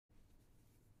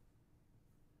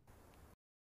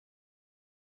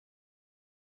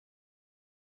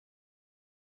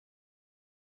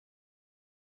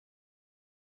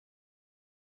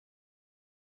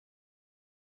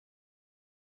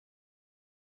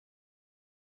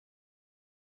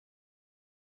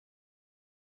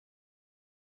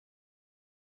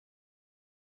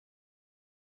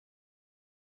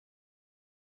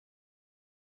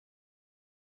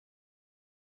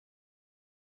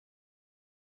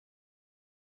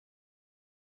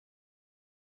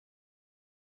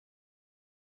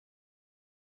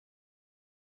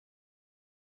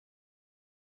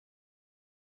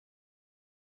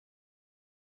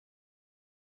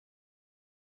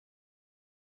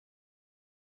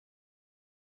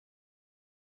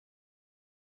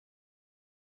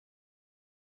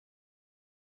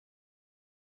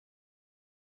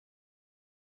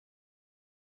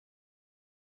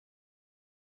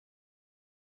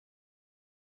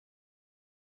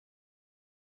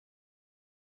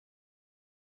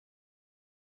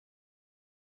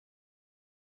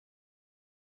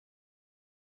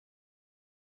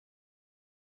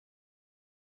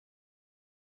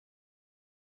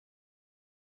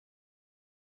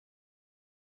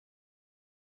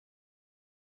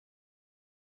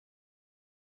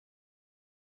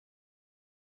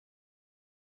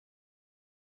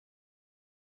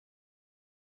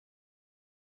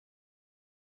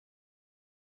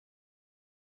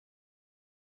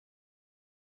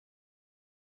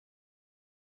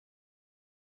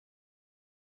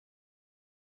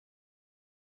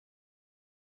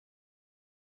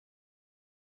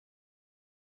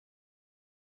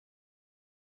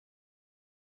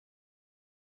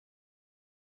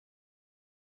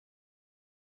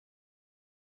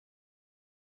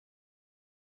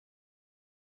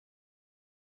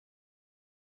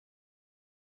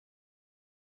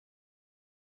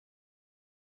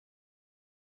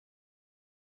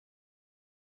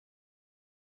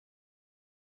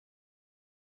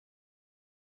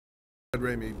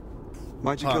Raimi.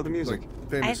 Why'd you kill the music?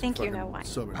 Like, I think you know why.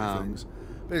 So many things.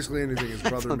 Basically anything his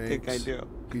brother makes. I don't think I do.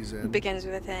 He's in. It begins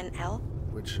with an L.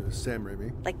 Which is Sam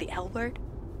Raimi. Like the L word.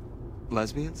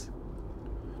 Lesbians?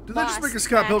 Did they just make a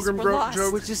Scott Pilgrim joke?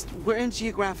 We're in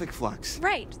geographic flux.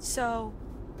 Right. So,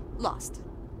 lost.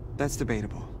 That's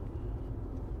debatable.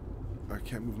 I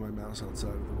can't move my mouse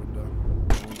outside of the window.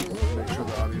 Make sure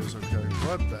the audio's okay.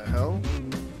 What the hell?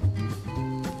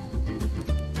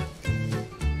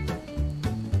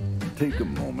 Take a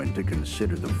moment to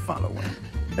consider the following,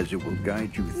 as it will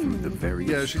guide you through the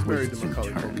various twists and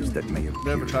turns that may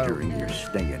appear during your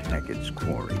stay at Hackett's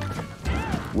Quarry.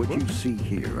 What you see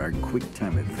here are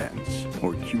quick-time events,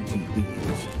 or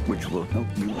QTEs, which will help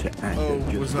you to act at just the right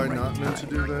time. Was I not meant to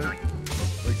do that?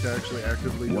 Like to actually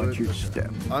actively do it? Watch your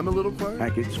step. I'm a little quiet.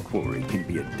 Hackett's Quarry can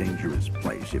be a dangerous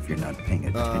place if you're not paying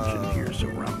attention to your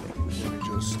surroundings. Let me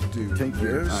just do Take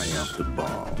your eye off the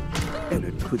ball, and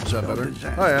it could spell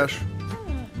disaster. Hi, Ash.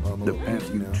 The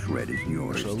path you tread is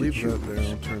yours to choose,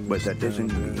 but that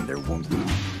doesn't mean there won't be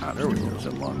obstacles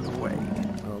along the way.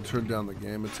 I'll turn down the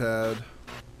game a tad.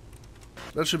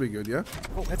 That should be good, yeah?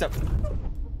 Oh, heads up.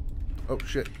 Oh,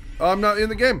 shit. Oh, I'm not in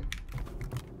the game.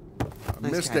 I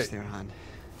Nice missed catch it. there, hon.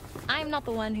 I'm not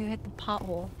the one who hit the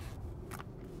pothole.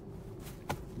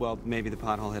 Well, maybe the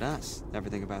pothole hit us. Ever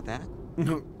think about that?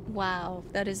 Wow,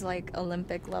 that is like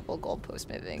Olympic level goalpost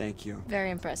moving. Thank you. Very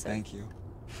impressive. Thank you.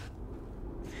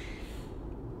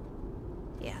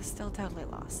 Yeah, still totally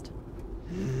lost.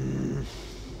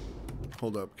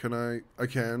 Hold up. Can I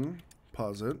can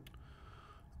pause it.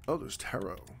 Oh, there's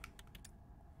tarot.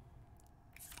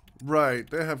 Right,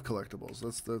 they have collectibles.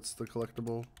 That's the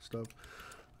collectible stuff.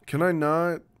 Can I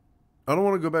not? I don't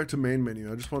want to go back to main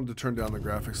menu. I just wanted to turn down the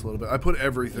graphics a little bit. I put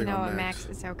everything on max. Max,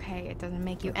 it's okay. It doesn't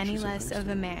make you any less of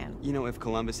a man. You know, if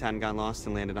Columbus hadn't got lost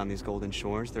and landed on these golden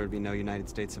shores, there would be no United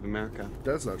States of America.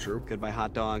 That's not true. Goodbye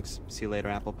hot dogs. See you later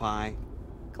apple pie.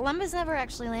 Columbus never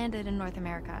actually landed in North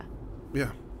America. Yeah.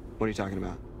 What are you talking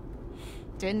about?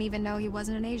 Didn't even know he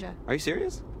wasn't in Asia. Are you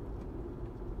serious?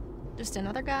 Just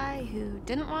another guy who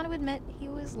didn't want to admit he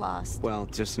was lost. Well,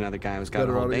 just another guy who's got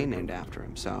a whole bay named after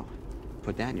him, so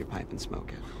put that in your pipe and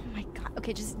smoke it. Oh my god.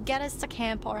 Okay, just get us to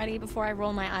camp already before I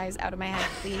roll my eyes out of my head,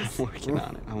 please. I'm working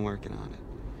on it. I'm working on it.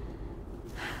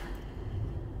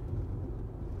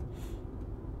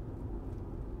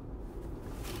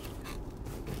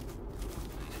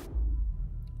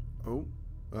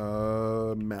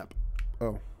 Oh, map.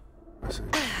 Oh, I see.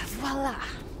 Voila.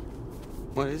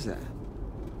 What is that?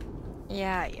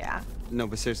 Yeah. No,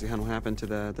 but seriously, hon, what happened to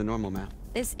the normal map?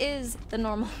 This is the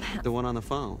normal map. The one on the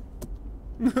phone.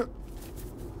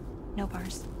 No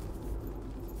bars.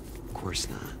 Of course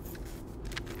not.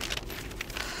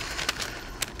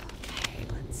 Okay,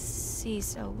 let's see.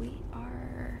 So we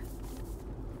are...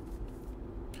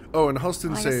 Oh, and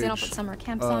Halston Sage. I guess they don't put summer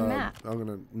camps on map. I'm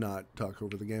gonna not talk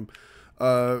over the game.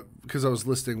 Because I was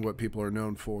listing what people are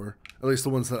known for, at least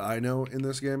the ones that I know in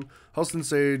this game. Halston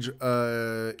Sage,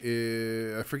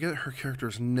 I forget her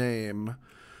character's name,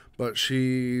 but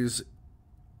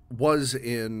was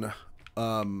in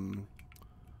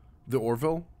The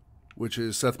Orville, which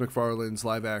is Seth MacFarlane's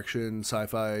live-action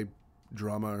sci-fi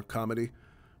drama comedy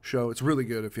show. It's really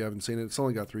good if you haven't seen it. It's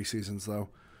only got 3 seasons, though.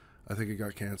 I think it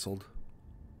got canceled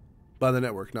by the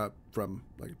network, not from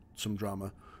like some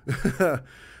drama.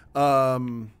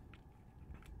 And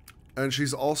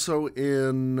she's also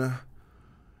in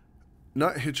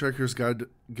not Hitchhiker's Guide to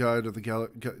the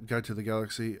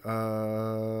Galaxy.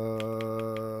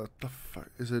 The fuck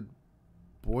is it?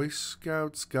 Boy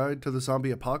Scouts Guide to the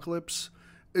Zombie Apocalypse.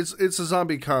 It's a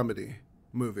zombie comedy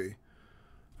movie.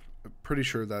 I'm pretty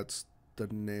sure that's the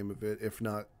name of it. If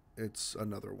not, it's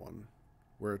another one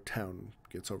where a town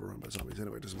gets overrun by zombies.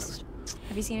 Anyway, it doesn't matter.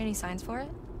 Have you seen any signs for it?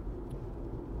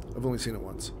 I've only seen it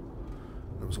once.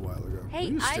 That was a while ago.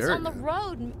 Hey, eyes on the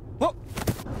road. Whoa!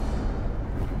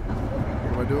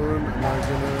 What am I doing? Am I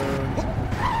gonna...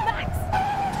 Max!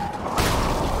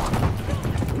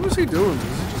 What is he doing? Is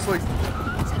he just like...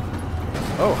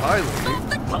 Oh, hi, lady. Stop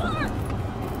the car!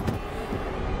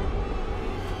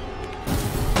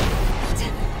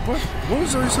 What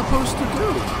was I supposed to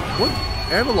do? What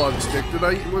analog stick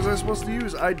was I supposed to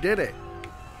use? I did it.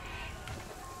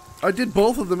 I did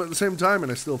both of them at the same time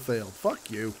and I still failed. Fuck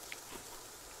you.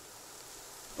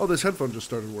 Oh, this headphone just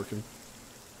started working.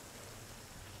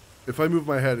 If I move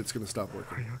my head, it's going to stop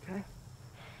working. Are you okay?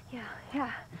 Yeah.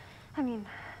 I mean,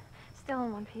 still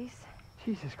in one piece.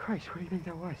 Jesus Christ, what do you think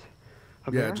that was?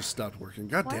 A Yeah, bear? it just stopped working.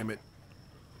 God damn it.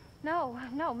 No,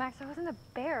 Max, it wasn't a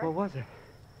bear. What was it?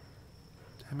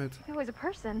 Damn it. It was a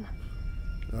person.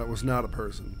 That was not a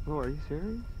person. Oh, are you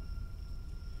serious?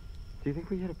 Do you think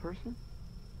we hit a person?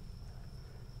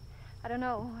 I don't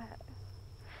know.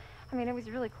 I mean, it was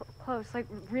really close, like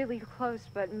really close,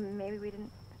 but maybe we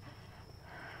didn't.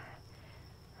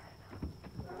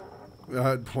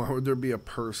 Why would there be a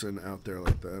person out there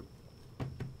like that?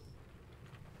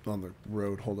 On the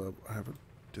road. Hold up. I have a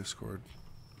Discord.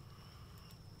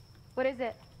 What is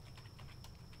it?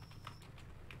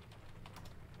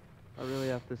 I really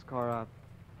effed this car up.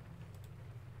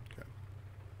 Okay.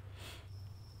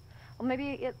 Well,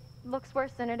 maybe it looks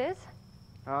worse than it is.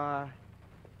 I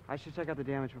should check out the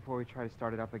damage before we try to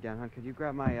start it up again, huh? Could you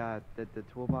grab my, the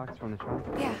toolbox from the truck?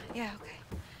 Yeah, okay.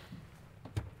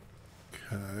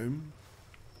 Okay.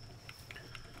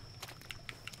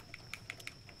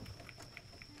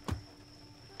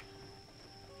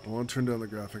 I want to turn down the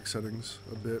graphic settings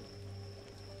a bit.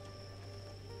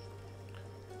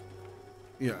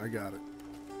 Yeah, I got it.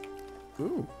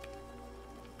 Ooh.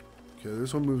 Okay,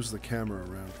 this one moves the camera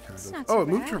around, kind It's of. not Oh, too it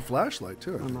moved bad. her flashlight,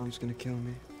 too. My mom's gonna kill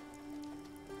me.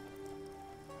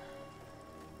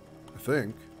 I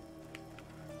think.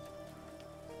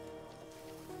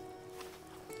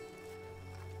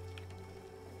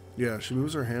 Yeah, she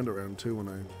moves her hand around, too, when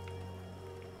I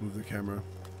move the camera.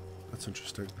 That's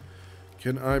interesting.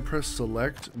 Can I press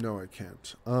select? No, I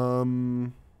can't.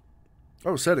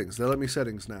 Oh, settings. They let me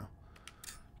settings now.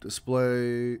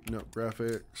 Display. No,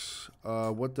 graphics.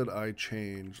 What did I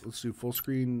change? Let's do full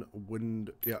screen,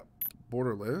 yeah,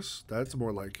 borderless. That's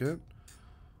more like it.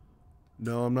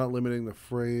 No, I'm not limiting the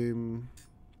frame.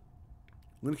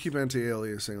 I'm going to keep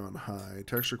anti-aliasing on high.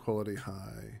 Texture quality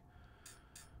high.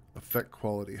 Effect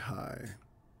quality high.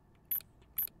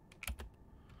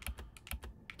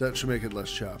 That should make it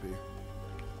less choppy.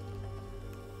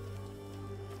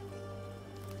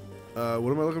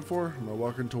 What am I looking for? Am I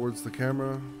walking towards the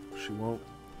camera? She won't.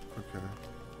 Okay.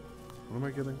 What am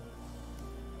I getting?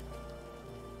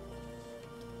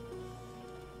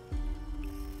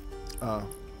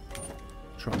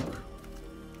 Trunk.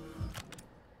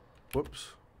 Whoops.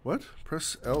 What?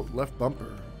 Press L left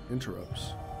bumper.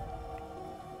 Interrupts.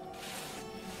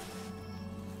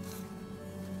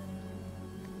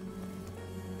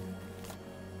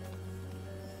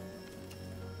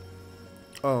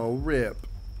 Oh, rip.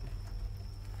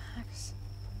 Max.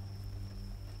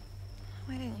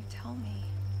 Why didn't you tell me?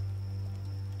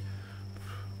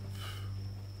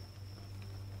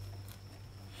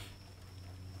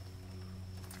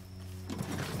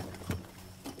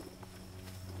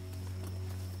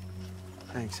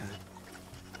 Thanks, hon.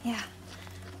 Yeah.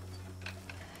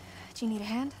 Do you need a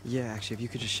hand? Yeah, actually, if you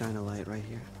could just shine a light right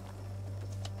here.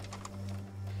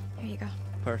 Here you go.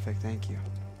 Perfect, thank you.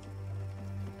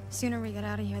 Sooner we get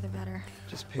out of here, the better.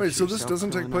 Just Wait, so this yourself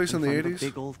doesn't take curling place up in the front of a 80s?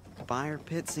 Big old fire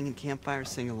pit singing campfire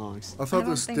sing-alongs. I thought don't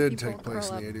this think did people take place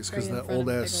in curl the up 80s right because in that front old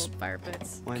of big ass old fire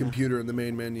pits. Why not? computer in the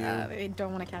main menu. They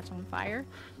don't want to catch on fire.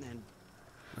 And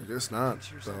I guess not,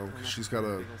 yourself though. curling up She's in got front a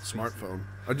of a big old space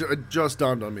smartphone. It just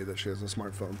dawned on me that she has a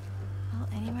smartphone. Well,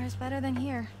 anywhere's better than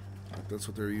here. That's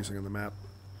what they're using in the map.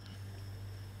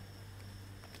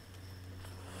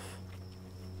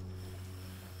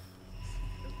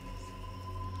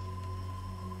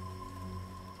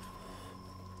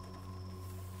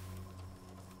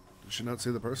 Did she not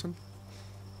see the person?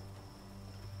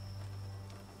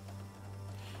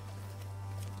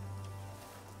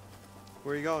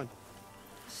 where are you going?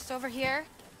 Just over here.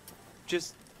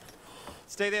 Just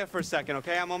stay there for a second,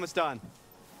 okay? I'm almost done.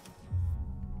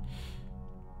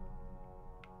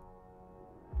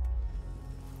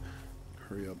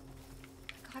 Hurry up.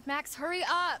 God, Max, hurry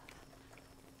up!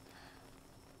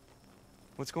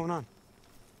 What's going on?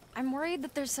 I'm worried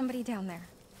that there's somebody down there.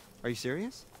 Are you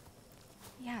serious?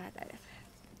 Yeah,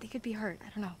 they could be hurt. I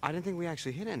don't know. I didn't think we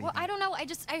actually hit anything. Well, I don't know.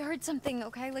 I heard something,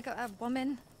 okay? Like a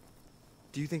woman.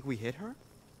 Do you think we hit her?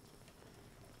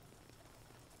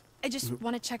 I just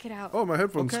want to check it out. Oh, my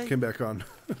headphones Okay. came back on.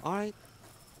 All right.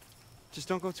 Just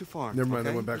don't go too far. Never mind, okay?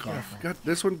 they went back off. God,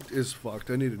 this one is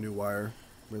fucked. I need a new wire.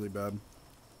 Really bad.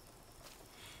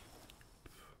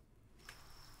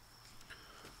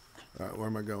 Alright, where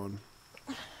am I going?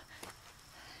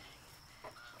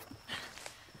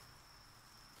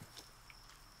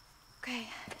 Okay.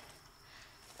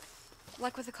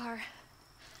 Luck with the car.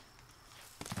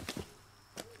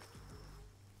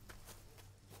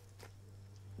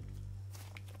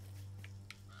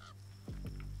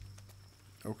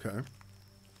 Okay.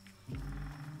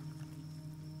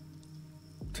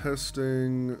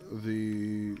 Testing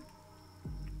the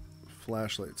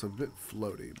flashlight. It's a bit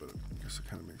floaty, but I guess it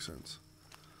kind of makes sense.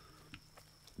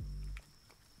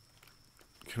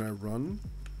 Can I run?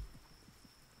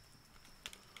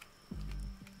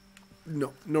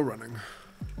 No, no running.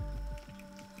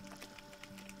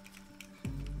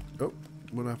 Oh,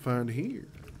 what I find here?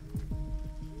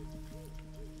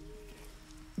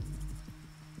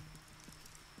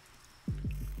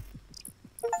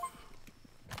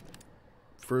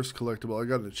 First collectible. I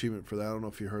got an achievement for that. I don't know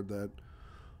if you heard that.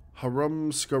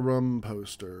 Harum Scarum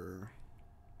poster.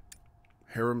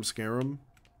 Harum Scarum?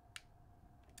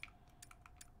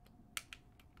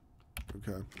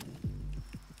 Okay.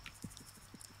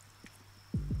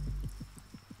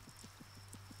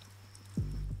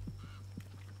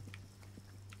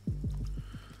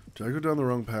 Did I go down the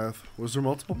wrong path? Was there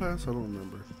multiple paths? I don't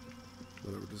remember.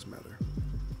 Whatever, it doesn't matter.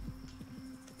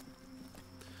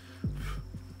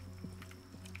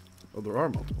 Oh, there are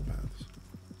multiple paths.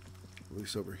 At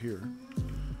least over here.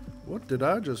 What did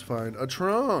I just find? A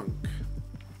trunk!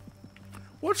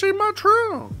 What's in my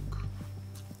trunk?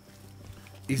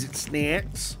 Is it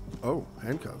snacks? Oh,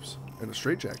 handcuffs. And a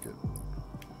straitjacket.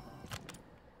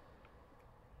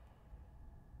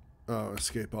 Oh,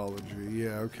 escapology.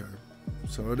 Yeah, okay.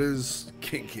 So it is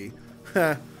kinky.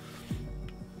 So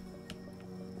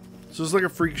it's like a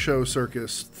freak show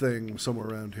circus thing somewhere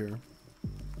around here.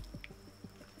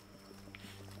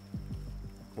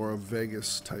 Or a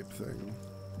Vegas type thing.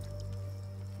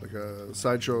 Like a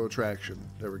sideshow attraction.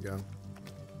 There we go.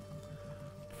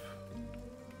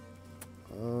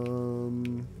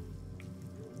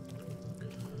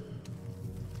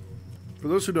 For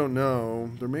those who don't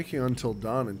know, they're making Until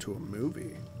Dawn into a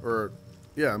movie. Or,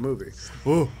 yeah, a movie.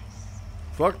 Oh,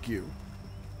 fuck you.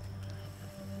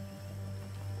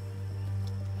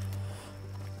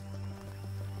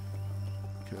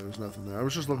 Okay, there's nothing there. I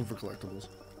was just looking for collectibles.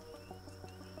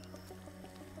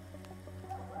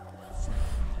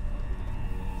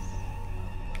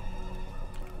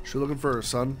 She looking for her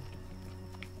son?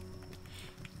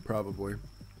 Probably.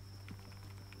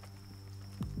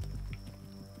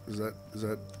 Is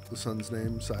that the son's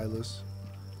name? Silas?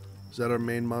 Is that our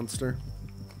main monster?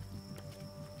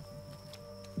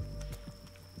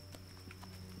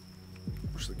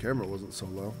 Wish the camera wasn't so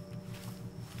low.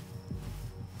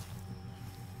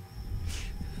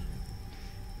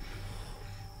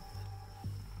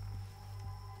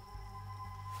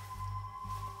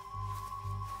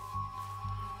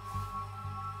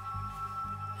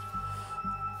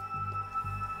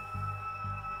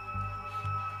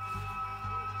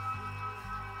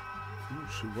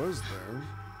 She was there.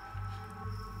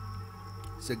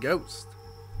 It's a ghost.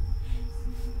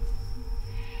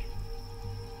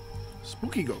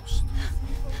 Spooky ghost.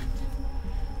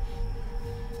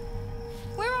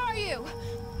 Where are you?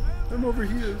 I'm over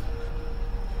here.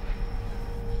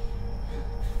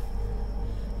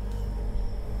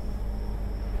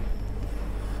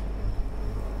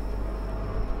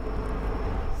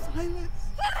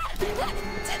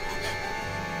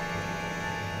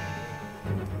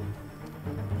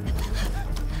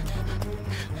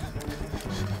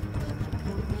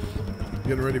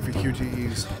 Getting ready for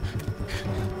QTEs.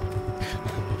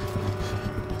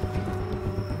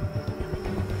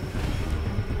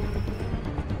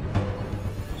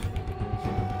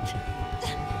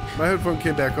 My headphone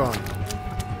came back on.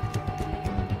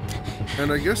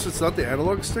 And I guess it's not the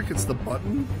analog stick, it's the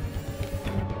button?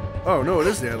 Oh, no, it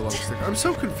is the analog stick. I'm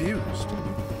so confused.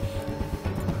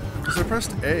 Because I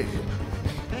pressed A.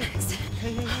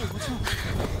 Hey, what's wrong?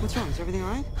 What's wrong? Is everything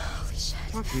alright? Holy shit.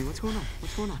 Talk to me. What's going on?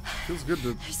 What's going on? Feels good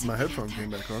that my headphone came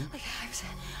back on.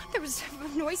 There was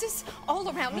noises all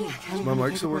around me. Is my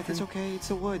mic still working? It's okay. It's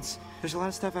the woods. There's a lot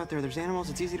of stuff out there. There's animals.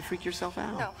 It's easy to freak yourself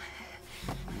out. No.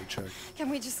 Let me check. Can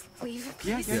we just leave,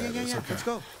 Yeah. please? Okay. Let's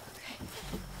go.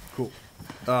 Cool.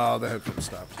 Oh, the headphone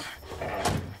stopped.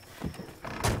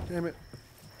 Damn it.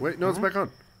 Wait, no, it's back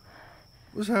on.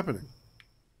 What's happening?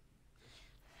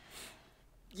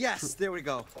 Yes, there we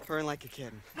go. Purring like a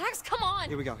kid. Max, come on!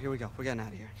 Here we go. We're getting out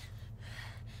of here.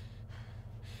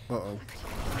 Uh-oh.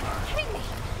 Kidding me?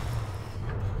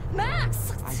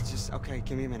 Max! Okay,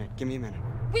 give me a minute.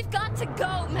 We've got to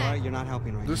go, Max! Alright, you're not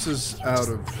helping right This now. is out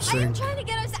of I am sync. trying to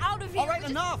get us out of here. Alright,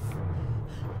 enough!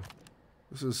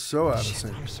 This is so out of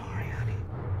sync. I'm sorry, honey.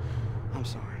 I'm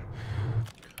sorry.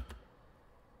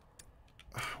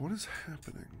 What is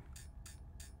happening?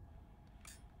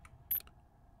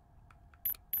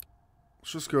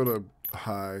 Let's just go to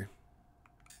high.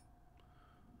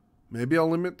 Maybe I'll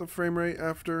limit the frame rate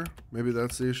after. Maybe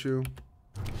that's the issue.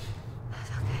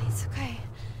 It's okay.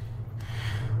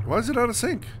 Why is it out of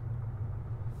sync?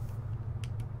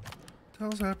 What the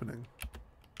hell's happening?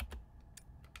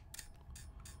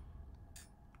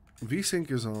 VSync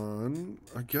is on.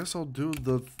 I guess I'll do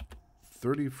the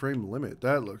 30 frame limit.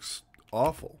 That looks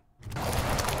awful.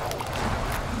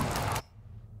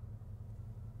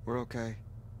 We're okay.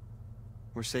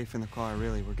 We're safe in the car,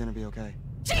 really. We're gonna be okay.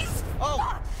 Jeez!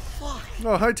 Oh, fuck.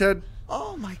 Oh, hi, Ted.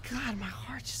 Oh my god, my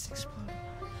heart just exploded.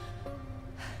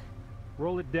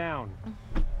 Roll it down.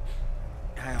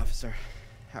 Hi, officer.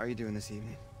 How are you doing this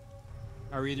evening?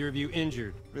 Are either of you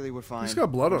injured? Really, we're fine. He's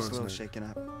got blood We're on just his a little neck. shaken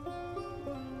up.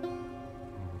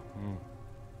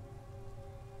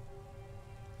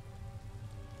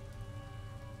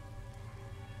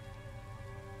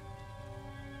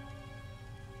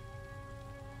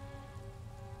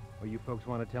 Well, you folks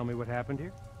want to tell me what happened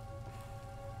here?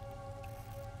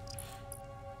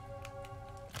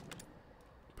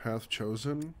 Path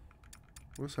chosen?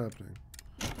 What's happening?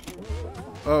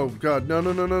 Oh, God. No,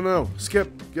 no, no, no, no.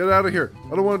 Skip. Get out of here. I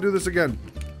don't want to do this again.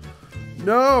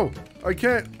 No! I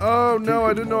can't. Oh, no.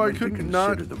 I didn't know I couldn't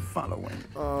not. The following,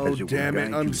 Oh, damn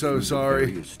it. I'm so sorry.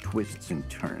 Various twists and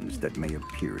turns that may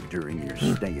appear during your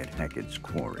stay at Hackett's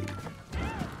Quarry.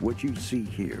 What you see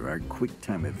here are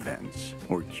quick-time events,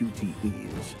 or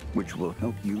QTEs, which will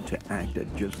help you to act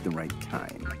at just the right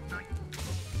time.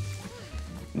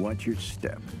 Watch your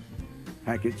step.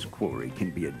 Hackett's Quarry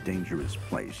can be a dangerous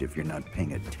place if you're not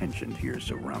paying attention to your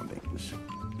surroundings.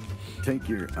 Take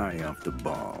your eye off the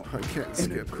ball, I can't and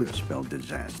skip it could it. spell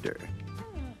disaster.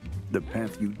 The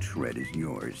path you tread is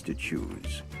yours to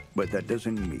choose, but that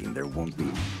doesn't mean there won't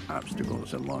be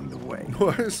obstacles along the way.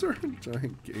 Why is there a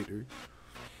giant gator?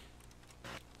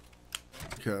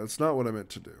 Okay, that's not what I meant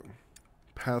to do.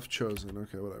 Path chosen.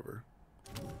 Okay, whatever.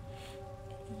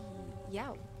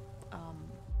 Yeah.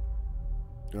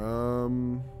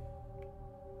 I'm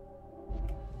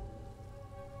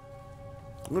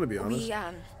gonna be honest. We,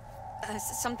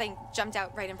 something jumped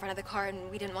out right in front of the car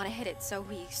and we didn't want to hit it, so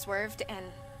we swerved and...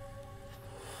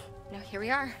 Now here we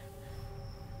are.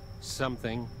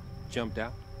 Something jumped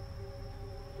out?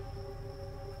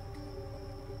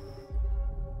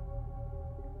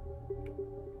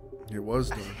 It was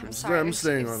dark. I'm sorry. I'm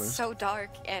staying on it. It's so dark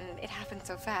and it happened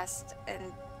so fast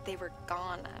and they were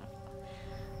gone.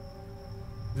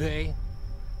 They?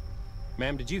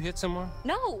 Ma'am, did you hit someone?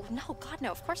 No, God,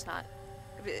 no, of course not.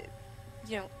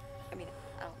 You know, I mean,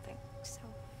 I don't think so.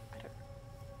 I don't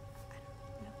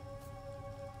know.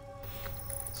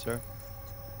 Sir?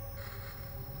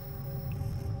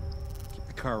 Keep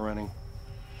the car running.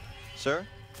 Sir?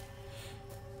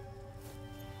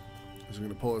 Is he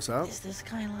gonna pull us out? Is this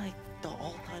guy like the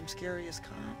all-time scariest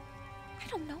cop? I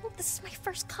don't know. This is my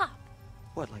first cop.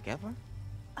 What, like ever?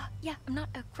 Yeah, I'm not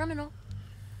a criminal.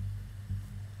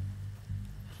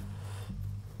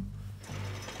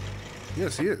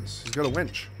 Yes, he is. He's got a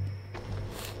winch.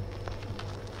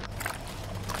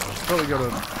 He's probably got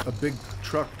a big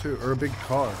truck too, or a big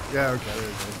car. Yeah, okay, there you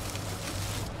go.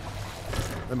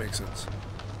 That makes sense.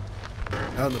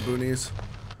 Out in the boonies,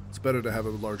 it's better to have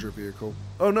a larger vehicle.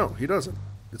 Oh no, he doesn't.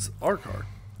 It's our car.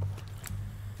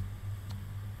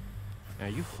 Now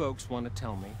you folks want to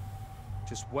tell me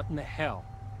just what in the hell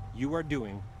you are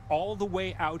doing all the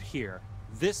way out here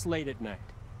this late at night?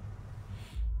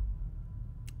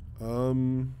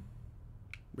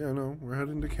 Yeah, no, we're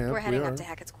heading to camp. We're heading up to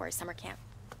Hackett's Quarry summer camp.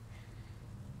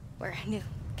 We're new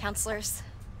counselors.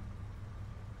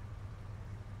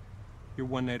 You're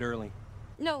one night early.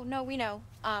 No, we know.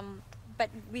 But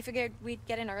we figured we'd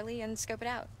get in early and scope it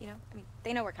out, you know? I mean,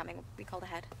 they know we're coming. We called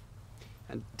ahead.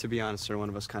 And to be honest, sir, one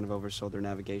of us kind of oversold their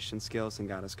navigation skills and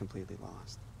got us completely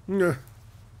lost. Yeah.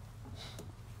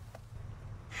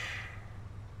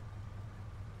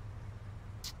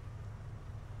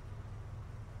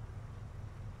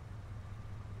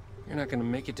 You're not gonna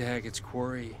make it to Hackett's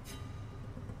Quarry.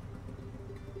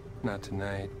 Not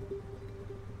tonight.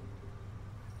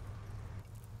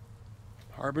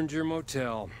 Harbinger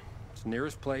Motel. It's the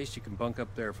nearest place. You can bunk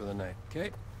up there for the night,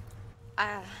 okay?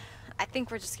 I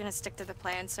think we're just gonna stick to the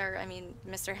plan, sir. I mean,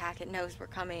 Mr. Hackett knows we're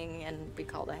coming and we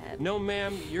called ahead. No,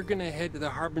 ma'am. You're gonna head to the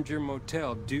Harbinger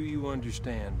Motel. Do you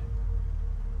understand?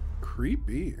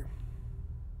 Creepy.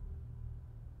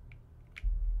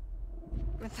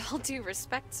 With all due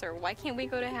respect, sir, why can't we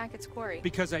go to Hackett's Quarry?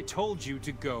 Because I told you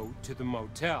to go to the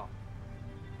motel.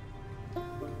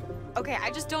 Okay,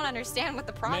 I just don't understand what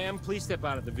the problem... Ma'am, please step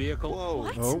out of the vehicle. Whoa.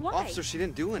 What? Oh. Why? Officer, she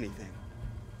didn't do anything.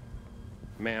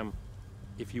 Ma'am,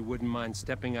 if you wouldn't mind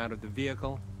stepping out of the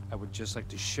vehicle, I would just like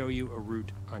to show you a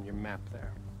route on your map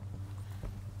there.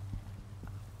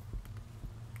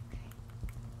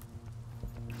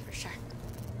 For sure.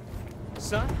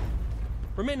 Son,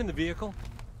 remain in the vehicle.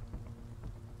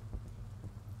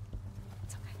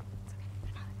 It's okay.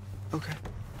 It's okay. Okay.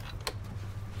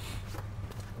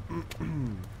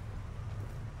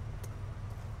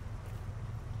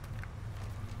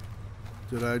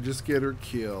 Did I just get her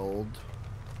killed?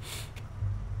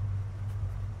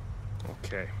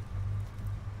 Okay.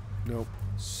 Nope.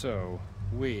 So,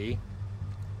 we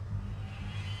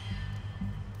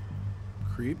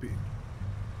Creepy.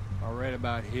 are right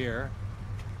about here.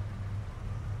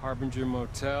 Harbinger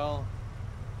Motel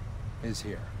is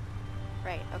here.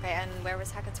 Right, okay, and where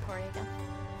was Hackett's Quarry again?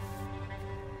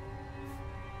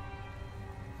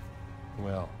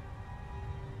 Well,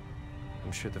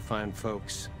 I'm sure the fine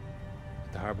folks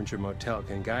at the Harbinger Motel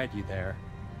can guide you there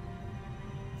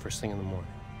first thing in the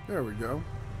morning. There we go.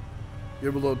 You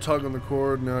have a little tug on the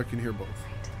cord, now I can hear both.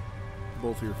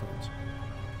 Both earphones.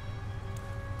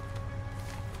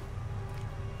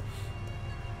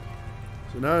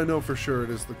 So now I know for sure it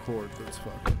is the cord that's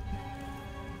fucking.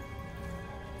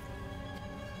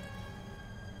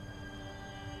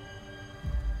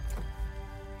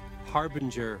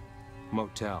 Harbinger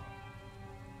Motel.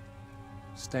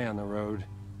 Stay on the road.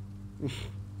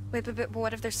 Wait, but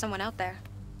what if there's someone out there?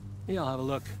 Yeah, I'll have a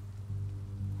look.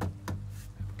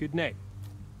 Good night.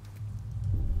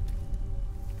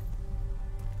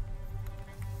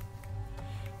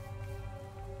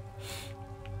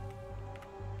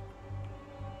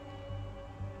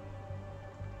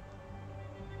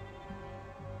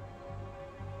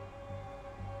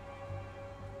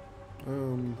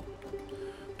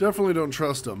 Definitely don't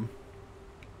trust him.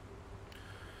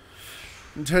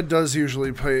 And Ted does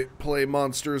usually play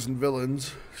monsters and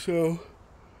villains, so...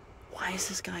 Why is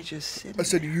this guy just sitting I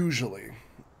said there? usually.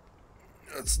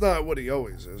 That's not what he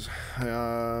always is.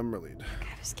 I'm relieved. God,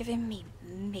 it was giving me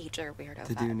major weirdo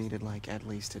The vibes. dude needed like at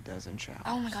least a dozen showers.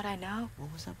 Oh my god, I know.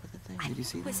 What was up with the thing? Did you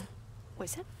see that?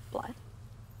 Was it blood?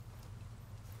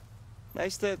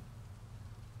 Nice to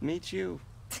meet you.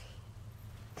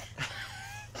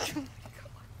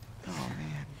 Oh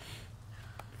man.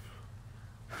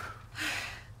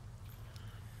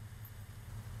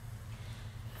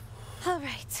 All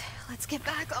right, let's get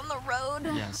back on the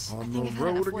road. Yes. I On think the I've had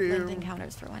enough road woodland again.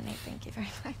 encounters for one night. Thank you very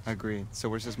much. Agreed. So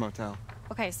where's this motel?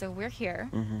 Okay, so we're here,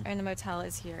 and the motel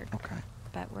is here, Okay.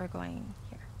 but we're going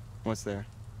here. What's there?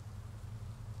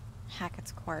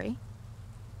 Hackett's Quarry.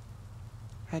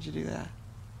 How'd you do that?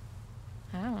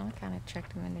 I don't know, I kind of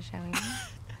tricked him into showing me.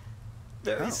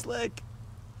 Very slick.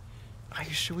 Are you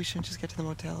sure we shouldn't just get to the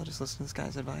motel and just listen to this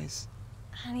guy's advice?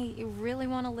 Honey, you really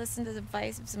want to listen to the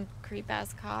advice of some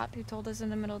creep-ass cop who told us in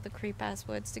the middle of the creep-ass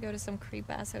woods to go to some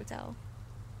creep-ass hotel?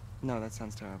 No, that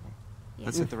sounds terrible. Yeah.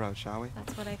 Let's hit the road, shall we?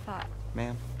 That's what I thought.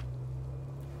 Ma'am?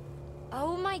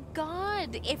 Oh my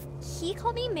god, if he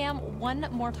called me ma'am one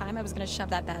more time, I was gonna shove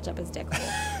that badge up his dick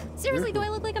hole. Seriously, do I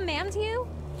look like a ma'am to you?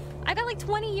 I got like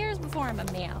 20 years before I'm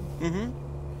a ma'am. Mm-hmm.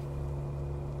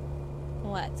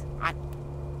 What?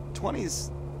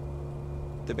 20's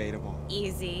debatable.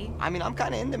 Easy. I mean, I'm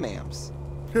kind of into ma'ams.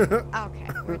 Okay,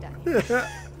 we're done.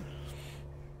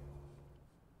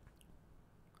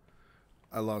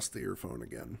 I lost the earphone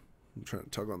again. I'm trying to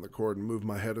tug on the cord and move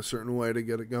my head a certain way to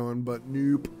get it going, but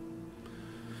nope.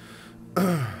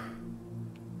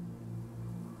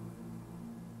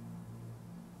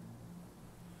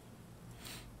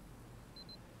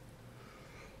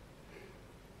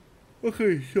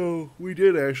 Okay, so we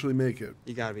did actually make it.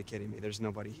 You gotta be kidding me. There's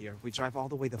nobody here. We drive all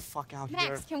the way the fuck out here.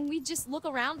 Max, can we just look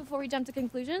around before we jump to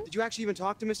conclusion? Did you actually even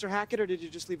talk to Mr. Hackett, or did you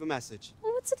just leave a message?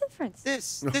 Well, what's the difference?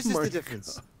 This Oh is my the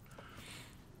difference.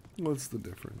 God. What's the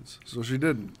difference? So she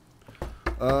didn't.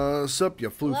 Sup, you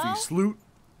floofy Hello? sloot.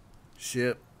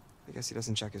 Shit. I guess he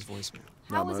doesn't check his voicemail.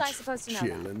 How Not was much. I supposed to know that?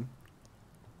 Chilling.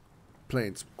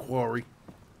 Playing some Quarry.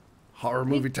 Horror I mean,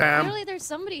 movie time. Clearly there's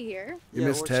somebody here. You yeah,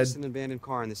 miss or it's Ted. just an abandoned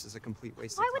car, and this is a complete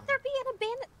waste Why of would time. there be an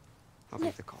abandoned... I'll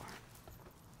take the car.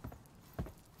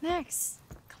 Max,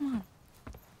 come on.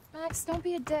 Max, don't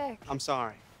be a dick. I'm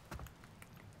sorry.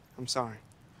 I'm sorry.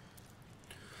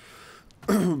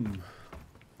 Don't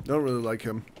really like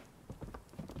him.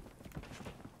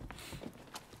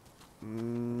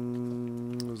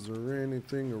 Is there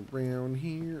anything around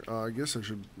here? I guess I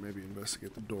should maybe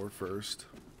investigate the door first,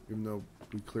 even though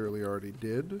we clearly already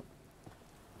did.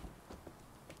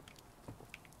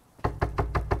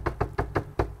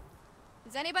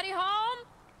 Is anybody home?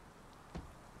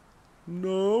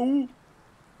 No.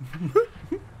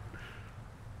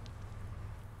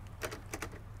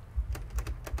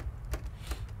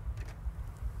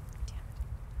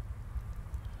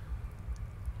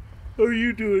 How are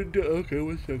you doing? Okay,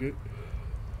 1 second.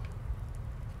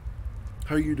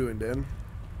 How are you doing, Dan?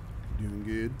 Doing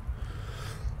good.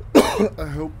 I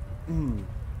hope.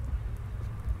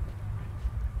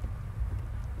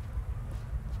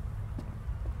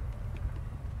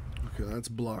 Okay, that's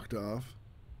blocked off.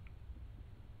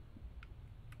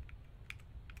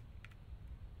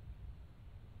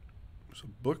 There's a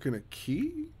book and a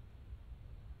key?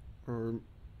 Or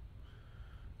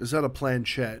Is that a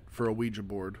planchette for a Ouija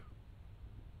board?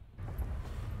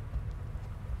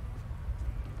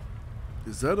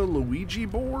 Is that a Luigi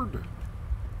board?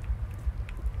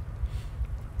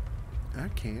 I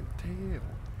can't tell.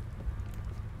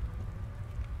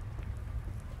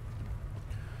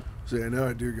 See, I know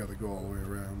I do gotta go all the way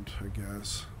around, I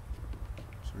guess.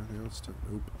 Is there anything else to...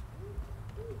 Nope.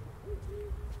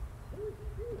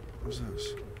 What's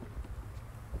this?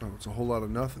 Oh, it's a whole lot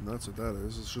of nothing. That's what that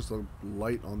is. It's just a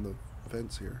light on the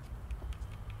fence here.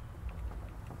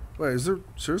 Wait, is there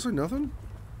seriously nothing?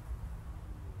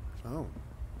 Oh.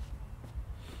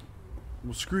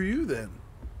 Well, screw you then.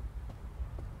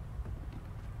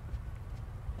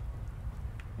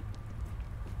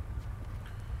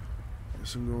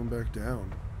 Guess I'm going back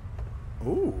down.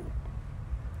 Oh.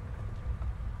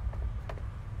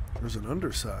 There's an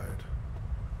underside.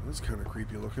 That's kind of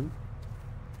creepy looking.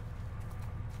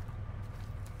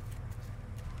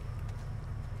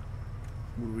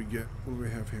 What do we get? What do we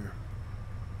have here?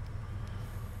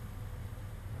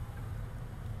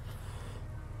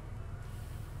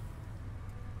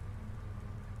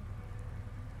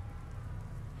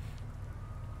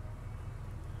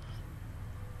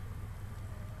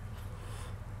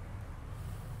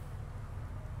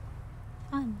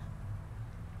 Fun.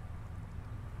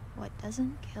 What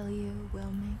doesn't kill you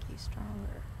will make you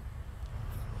stronger.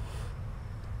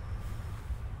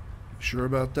 Sure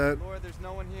about that? Lord, there's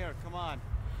no one here. Come on.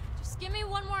 Just give me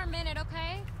one more minute,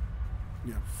 okay?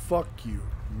 Yeah, fuck you,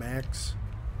 Max.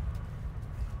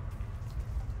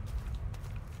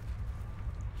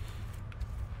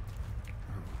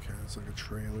 Okay, it's like a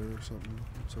trailer or something.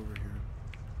 What's over here?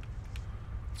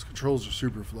 These controls are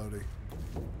super floaty.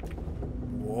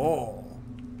 Whoa.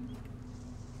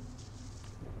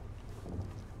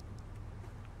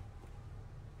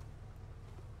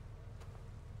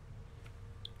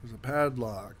 There's a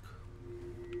padlock.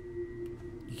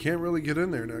 You can't really get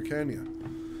in there now, can you?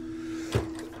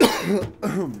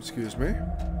 Excuse me.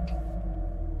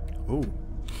 Oh.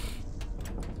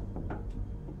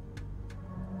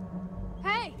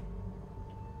 Hey!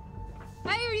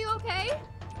 Hey, are you okay?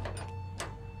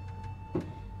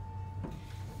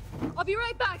 I'll be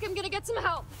right back. I'm gonna get some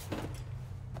help.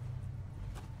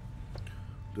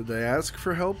 Did they ask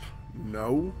for help?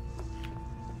 No.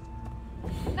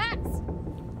 Max!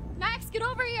 Max, get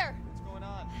over here! What's going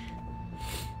on?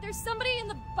 There's somebody in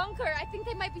the bunker. I think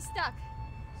they might be stuck.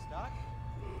 Stuck?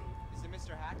 Is it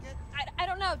Mr. Hackett? I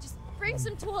don't know. Just bring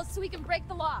some tools so we can break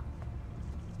the lock.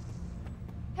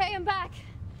 Hey, I'm back.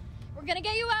 We're gonna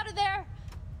get you out of there.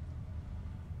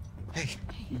 Hey.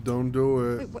 Don't do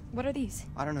it. Wait, what are these?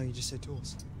 I don't know. You just said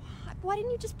tools. Why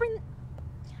didn't you just bring...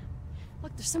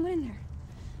 Look, there's someone in there.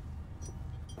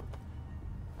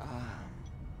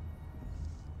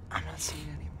 I'm not seeing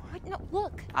anyone. What? No,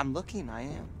 look. I'm looking. I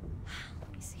am.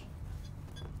 Let me see.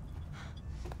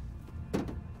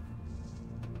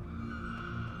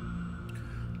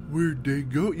 Where'd they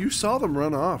go? You saw them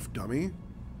run off, dummy.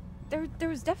 There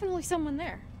was definitely someone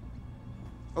there.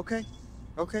 Okay.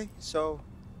 Okay. So.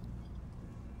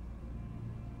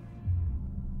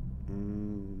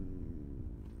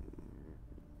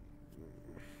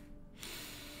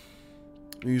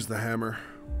 Use the hammer.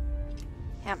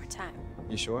 Hammer time.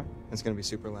 You sure? It's gonna be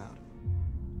super loud.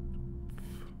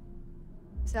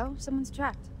 So, someone's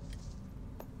trapped.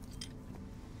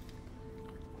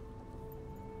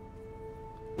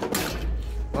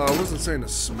 I wasn't saying to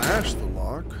smash the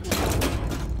lock.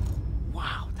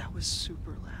 Wow, that was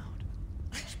super loud.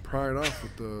 Just pry it off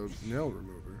with the nail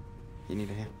remover. You need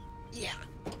a hand? Yeah.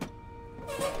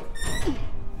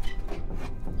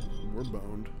 We're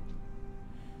boned.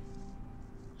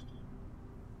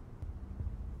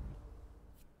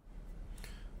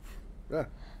 Yeah.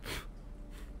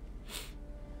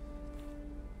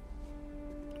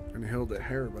 And held that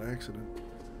hair by accident.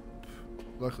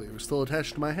 Luckily, it was still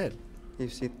attached to my head.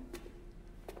 You've seen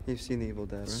The Evil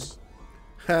Dead, right?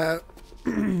 Ha.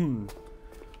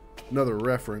 Another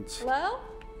reference. Hello?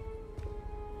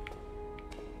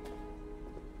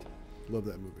 Love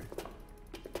that movie.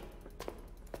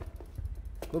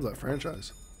 Love that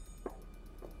franchise.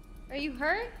 Are you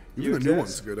hurt? Even the new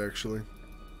one's good, actually.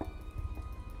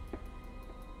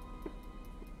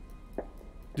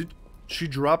 Did she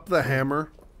drop the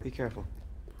hammer? Be careful.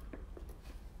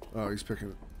 Oh, he's picking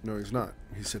it. No, he's not.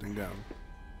 He's sitting down.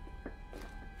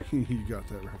 You got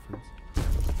that reference.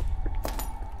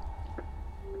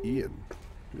 Ian.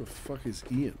 Who the fuck is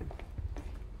Ian?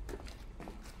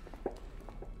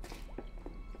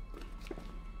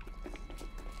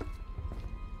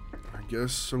 I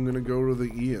guess I'm gonna go to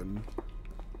the Ian.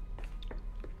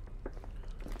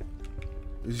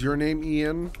 Is your name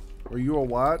Ian? Are you a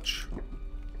watch?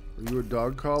 Are you a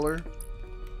dog collar?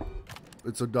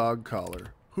 It's a dog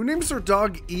collar. Who names their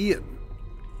dog Ian?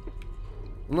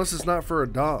 Unless it's not for a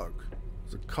dog.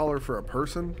 It's a collar for a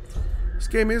person? This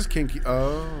game is kinky.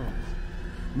 Oh.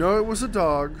 No, it was a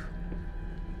dog.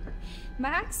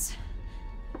 Max?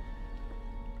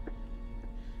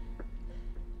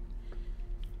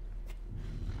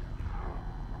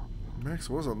 Max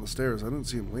was on the stairs. I didn't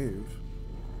see him leave.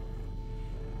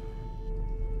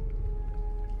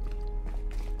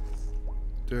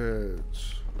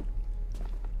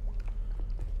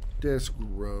 That's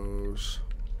gross.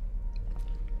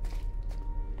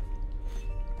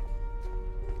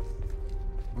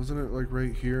 Wasn't it like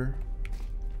right here?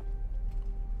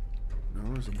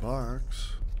 No, there's a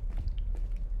box.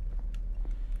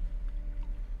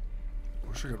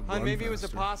 Wish I could run Maybe it was a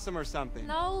faster. possum or something.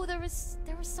 No, there was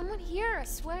someone here, I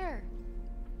swear.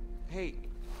 Hey,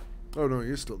 Oh no,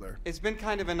 he's still there. it's been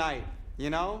kind of a night, you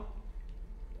know?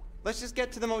 Let's just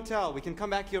get to the motel. We can come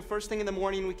back here first thing in the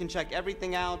morning. We can check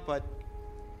everything out, but...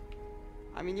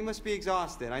 I mean, you must be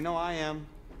exhausted. I know I am.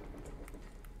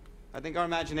 I think our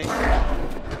imagination...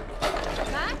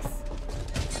 Max?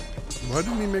 Why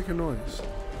didn't he make a noise?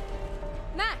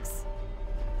 Max?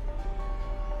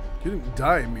 He didn't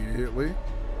die immediately.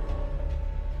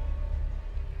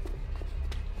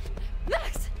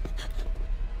 Max!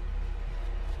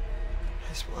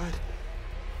 Guess what?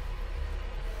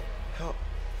 Help.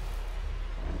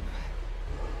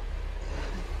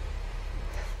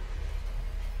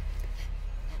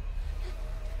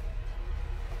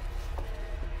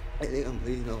 I think I'm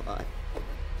bleeding a lot.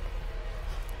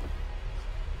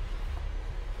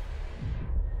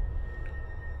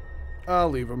 I'll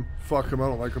leave him. Fuck him. I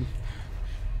don't like him.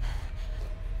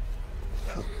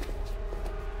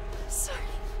 Sorry.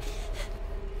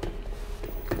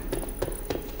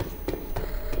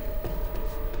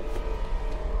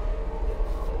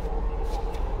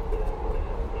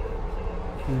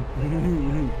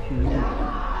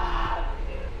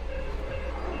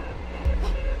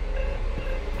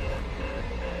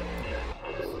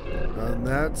 And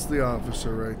that's the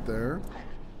officer right there.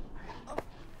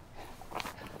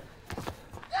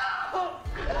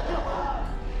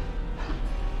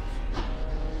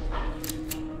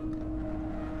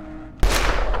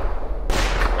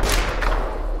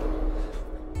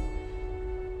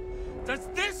 Does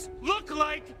this look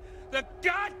like the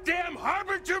goddamn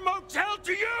Harbinger Motel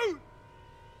to you?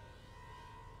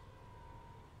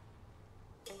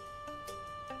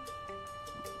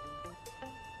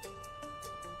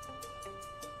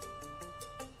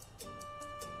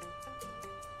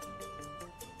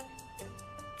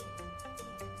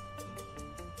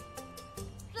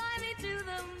 Fly me to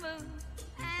the moon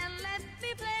and let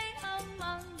me play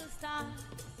among the stars.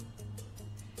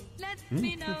 Let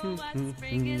me know what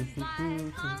spring is like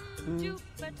on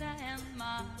Jupiter and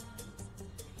Mars.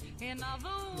 In other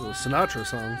Little words, Sinatra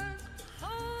song.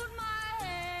 hold my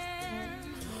hand.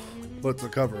 But it's a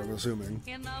cover, I'm assuming.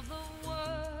 In other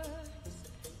words,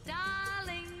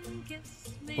 darling, kiss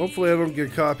me. Hopefully I don't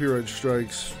get copyright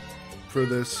strikes for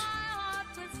this. My heart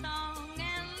with song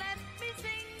and let me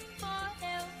sing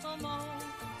forevermore.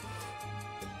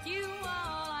 You are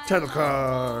all I Title long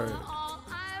card. for, all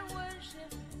I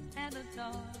worship and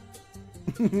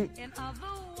adore. In other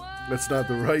words, That's not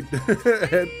the right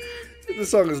head.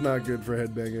 This song is not good for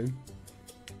headbanging.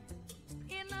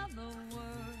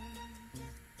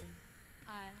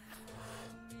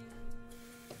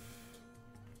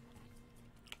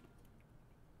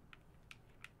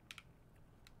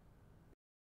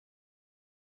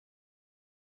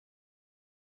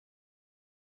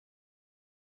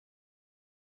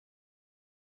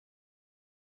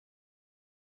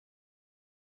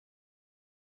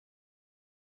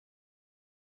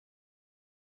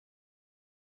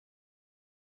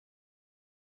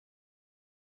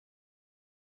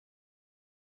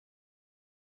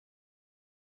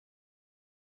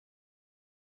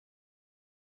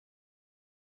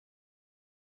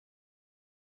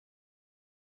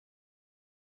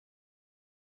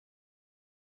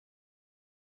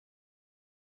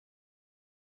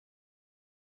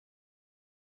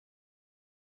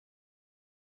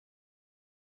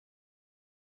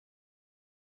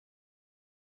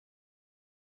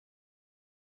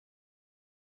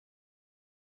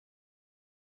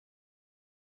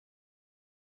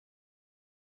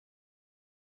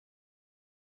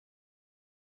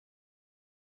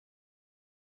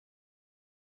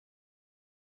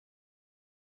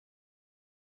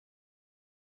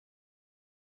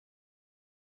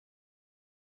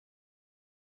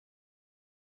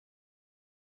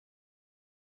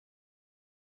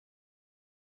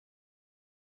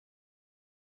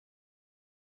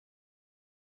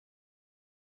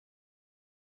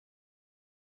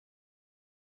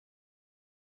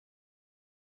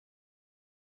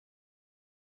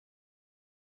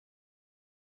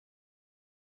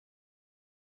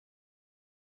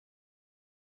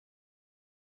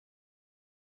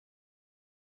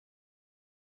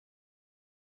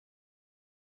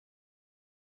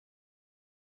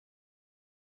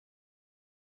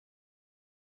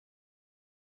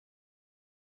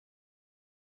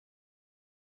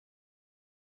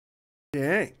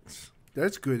 Thanks.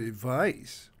 That's good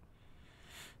advice.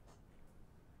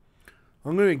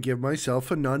 I'm gonna give myself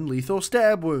a non-lethal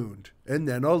stab wound, and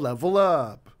then I'll level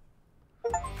up.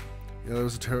 Yeah,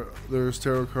 there's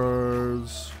tarot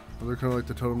cards. They're kind of like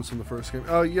the totems in the first game.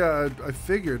 Oh yeah, I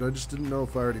figured. I just didn't know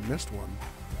if I already missed one.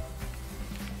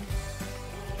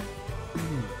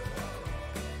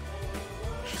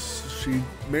 She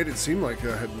made it seem like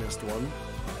I had missed one.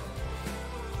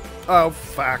 Oh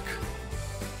fuck!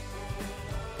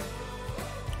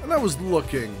 And I was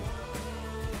looking.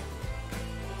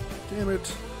 Damn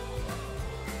it.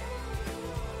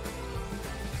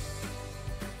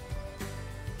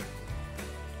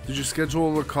 Did you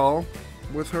schedule a call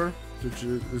with her? Did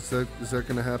you? Is that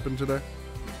going to happen today?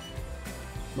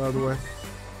 By the way.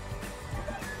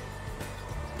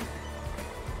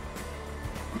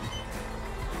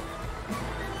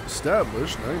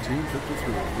 Established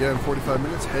 1953. Yeah, in 45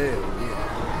 minutes. Hell yeah.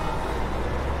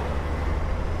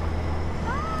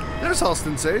 There's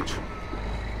Halston Sage.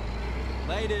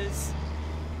 Ladies.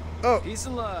 Oh. Peace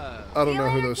and love. I don't know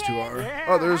who those two are. Yeah,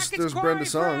 Oh, there's Quarry Brenda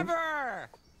Song. forever.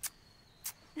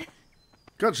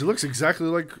 God, she looks exactly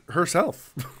like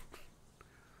herself.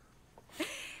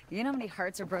 You know how many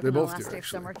hearts are broken on the last day of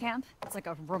actually. summer camp? It's like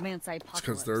a romance apocalypse. It's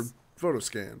because they're photo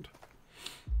scanned.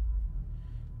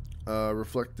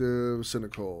 Reflective,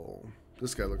 cynical.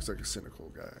 This guy looks like a cynical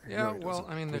guy. Yeah, No, he well,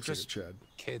 doesn't. I mean, they're Looks like a just Chad.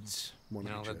 kids. Wanna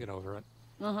You know, be they'll Chad. get over it.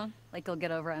 Like they'll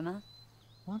get over Emma.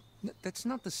 What? That's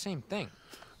not the same thing.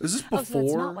 Is this Oh, so that's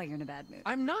before? not why you're in a bad mood.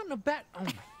 I'm not in a bad. Oh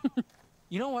my.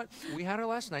 You know what? We had our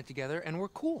last night together, and we're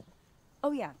cool.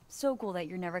 Oh yeah, so cool that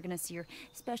you're never gonna see your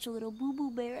special little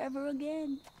boo-boo bear ever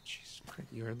again. Jeez,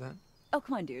 you heard that? Oh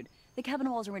come on, dude. The cabin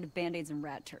walls are made of band-aids and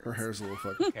rat turds. Her hair's a little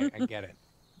fucking. Okay, I get it.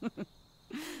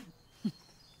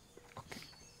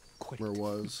 Where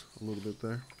was a little bit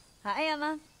there. Hi,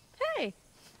 Emma. Hey.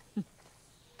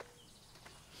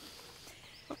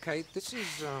 Okay, this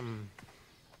is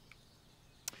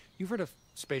You've heard of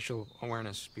spatial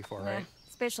awareness before, Yeah, right?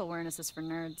 spatial awareness is for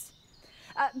nerds.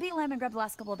 Beat Lamb and grab the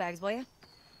last couple of bags, will you?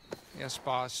 Yes,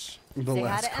 boss. The Say hi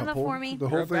last to Emma couple. for me. The You're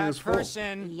whole a thing bad is full.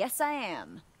 person. Yes, I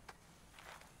am.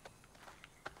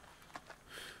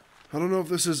 I don't know if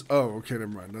this is. Oh, okay, never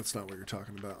mind. That's not what you're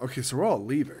talking about. Okay, so we're all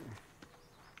leaving.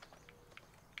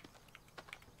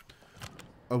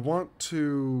 I want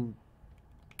to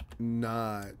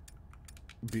not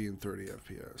be in 30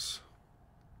 FPS.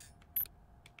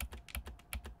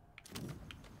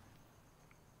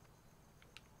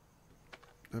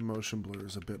 That motion blur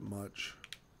is a bit much.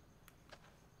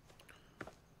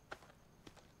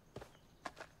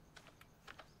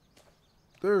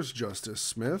 There's Justice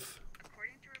Smith.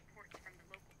 According to reports from the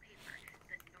local paper,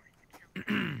 the North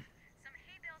Killed, some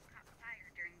hay bales caught fire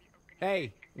during the opening.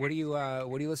 Hey, what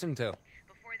are you listening to?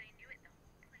 Before they knew it, the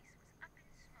whole place was up in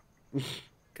smoke.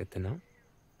 Good to know.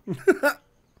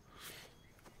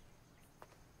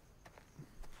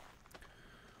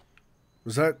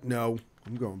 Was that? No.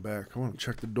 I'm going back. I want to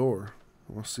check the door.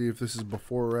 I want to see if this is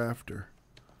before or after.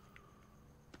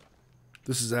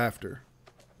 This is after.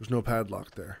 There's no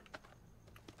padlock there.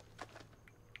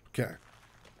 Okay.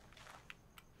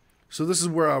 So this is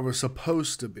where I was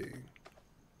supposed to be.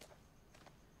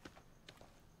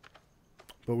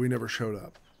 But we never showed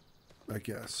up, I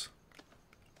guess.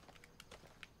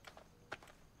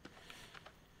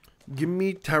 Give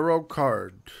me tarot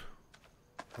card.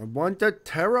 I want a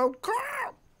tarot card.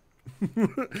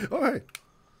 Oh, hey.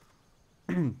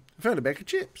 I found a bag of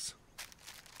chips.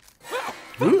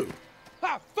 Ooh.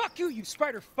 Ah, fuck you, you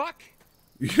spider fuck!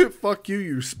 Fuck you,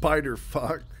 you spider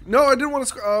fuck. No, I didn't want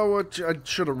to. Oh, I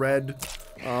should have read.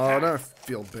 Oh, now I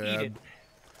feel Eat bad. it.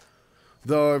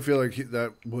 Though I feel like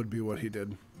that would be what he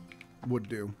did. Would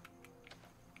do.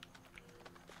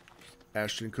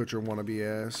 Ashton Kutcher wannabe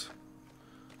ass.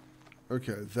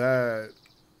 Okay, that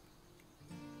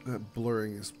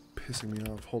blurring is pissing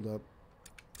me off. Hold up.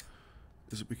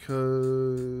 Is it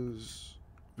because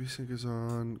VSync is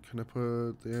on? Can I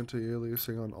put the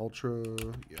anti-aliasing on Ultra?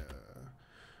 Yeah.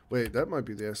 Wait, that might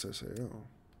be the SSAO.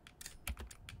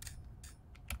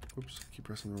 Oops, keep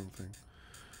pressing the wrong thing.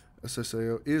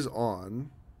 SSAO is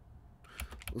on.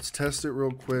 Let's test it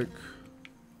real quick.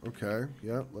 Okay,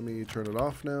 yeah, let me turn it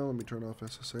off now. Let me turn off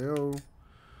SSAO.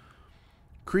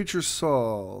 Creature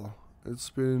Saul. It's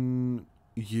been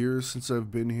years since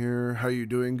I've been here. How you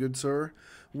doing, good sir?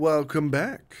 Welcome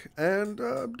back. And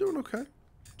I'm doing okay.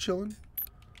 Chilling.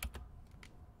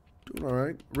 Doing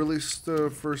alright. Released the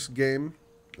first game.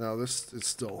 Now this is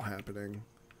still happening.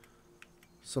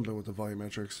 Something with the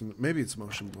volumetrics. And maybe it's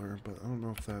motion blur, but I don't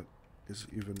know if that is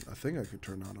even a thing I could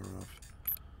turn on or off.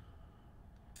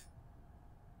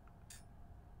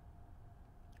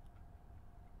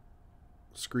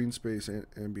 screen space and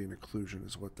ambient occlusion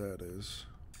is what that is.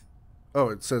 Oh,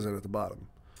 it says it at the bottom.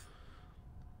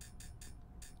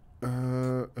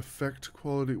 Effect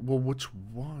quality. Well, which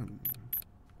one?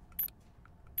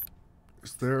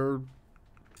 Is there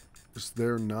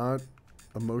not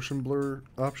a motion blur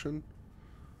option?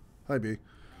 Hi, B.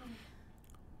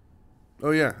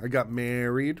 Oh yeah, I got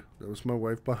married. That was my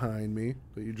wife behind me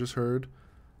that you just heard.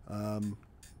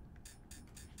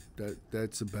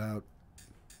 That's about.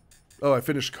 Oh, I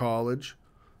finished college.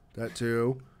 That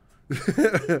too.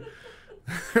 I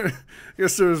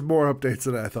guess there's more updates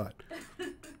than I thought.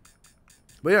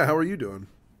 But yeah, how are you doing?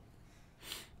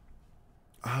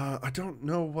 I don't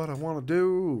know what I want to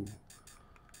do.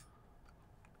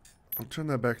 I'll turn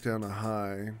that back down to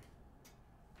high.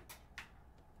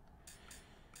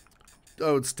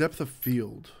 Oh, it's depth of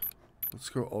field. Let's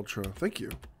go ultra. Thank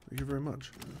you. Thank you very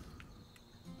much.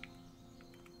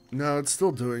 No, it's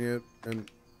still doing it, and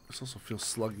this also feels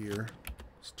sluggier.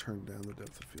 Let's turn down the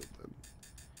depth of field then.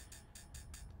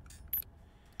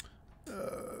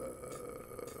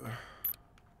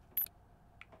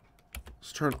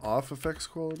 Let's turn off effects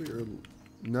quality, or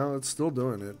no, it's still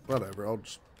doing it. Whatever. I'll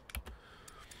just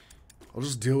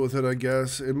deal with it, I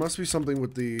guess. It must be something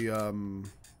with the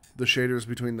shaders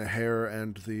between the hair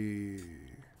and the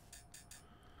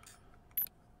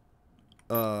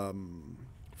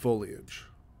foliage.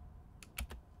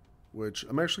 Which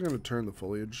I'm actually going to turn the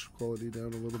foliage quality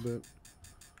down a little bit.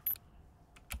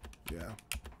 Yeah,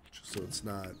 just so it's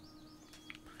not.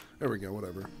 There we go.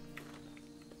 Whatever.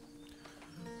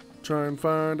 Try and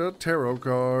find a tarot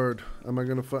card. Am I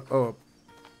gonna find? Oh.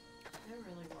 They're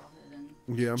really well hidden.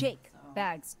 Yeah. Jake,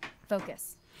 bags,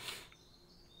 focus.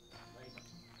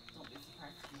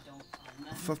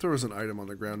 I thought there was an item on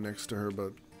the ground next to her,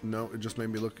 but no, it just made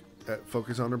me look at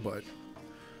focus on her butt.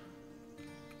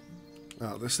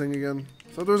 Oh, this thing again?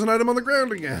 I thought there was an item on the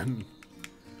ground again.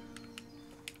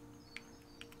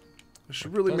 I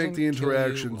should really make the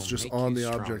interactions just on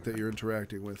the object that you're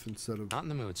interacting with instead of not in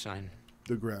the mood sign.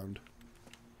 The ground.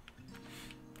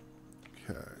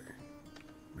 Okay.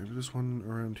 Maybe there's one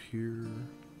around here.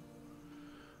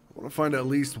 I want to find at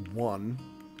least one.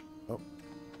 Oh.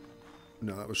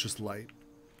 No, that was just light.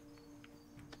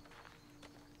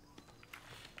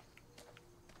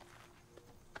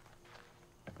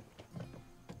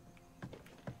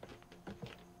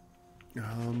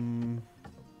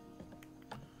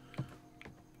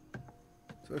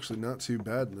 It's actually not too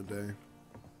bad in the day.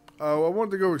 Oh, I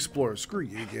wanted to go explore. Screw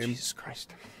you, game. Jesus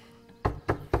Christ.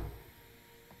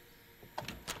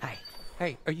 Hey.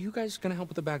 Hey, are you guys gonna help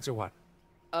with the bags or what?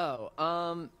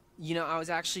 Oh, you know, I was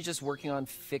actually just working on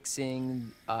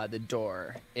fixing the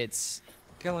door. It's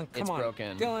Dylan, come on.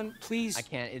 Broken. Dylan, please. I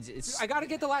can't. It's. I gotta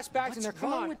get the last bags in there. Come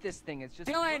on. What's wrong with this thing? It's just.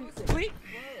 Dylan, please.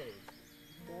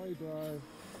 Sorry, bro.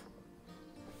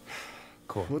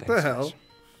 Cool. What Thanks, the hell?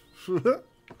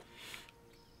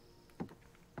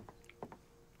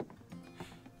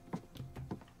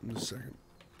 Just a second.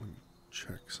 Let me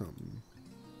check something.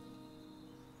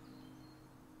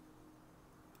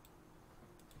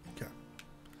 Okay.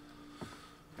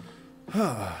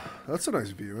 That's a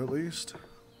nice view, at least.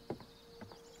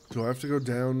 Do I have to go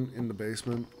down in the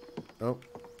basement? Oh.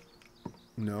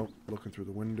 No. Looking through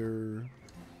the window.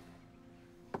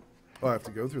 Oh, I have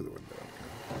to go through the window.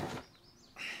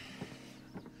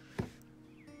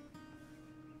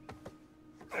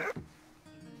 Okay.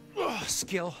 Oh,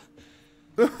 skill.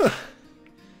 Okay,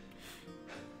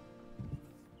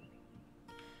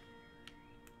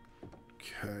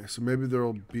 so maybe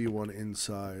there'll be one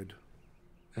inside.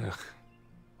 Ugh.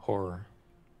 Horror.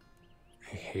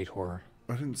 I hate horror.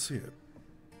 I didn't see it.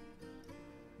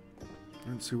 I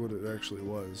didn't see what it actually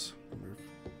was. I wonder if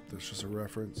that's just a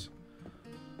reference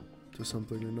to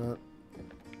something or not.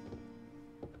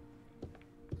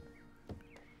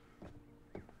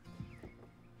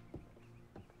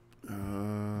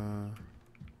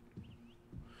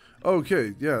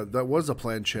 Okay, yeah, that was a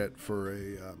planchette for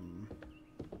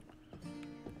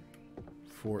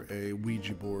a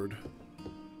Ouija board.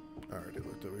 I already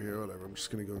looked over here. Whatever. I'm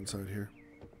just gonna go inside here.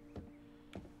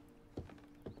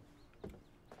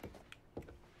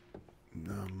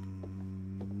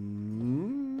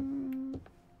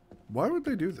 Why would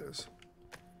they do this?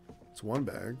 It's one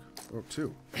bag. Oh,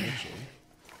 two, actually.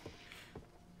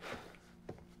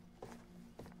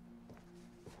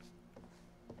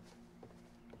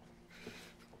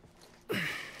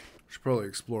 Should probably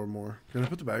explore more. Can I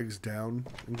put the bags down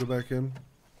and go back in?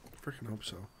 I freaking hope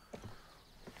so.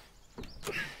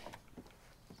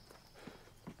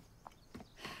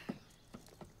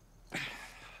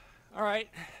 All right.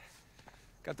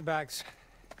 Got the bags.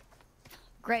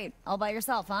 Great. All by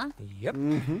yourself, huh? Yep.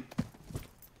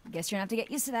 Guess you're gonna have to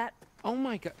get used to that. Oh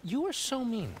my god, you are so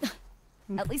mean.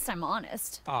 At least I'm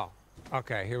honest. Oh,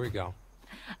 okay, here we go.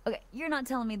 Okay, you're not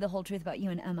telling me the whole truth about you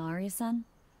and Emma, are you, son?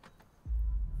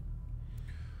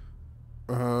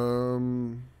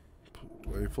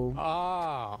 Playful.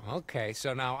 Oh, okay,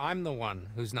 so now I'm the one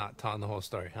who's not telling the whole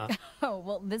story, huh? Oh,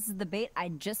 well, this is the bait I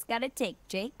just gotta take,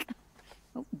 Jake.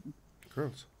 Oh.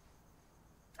 Gross.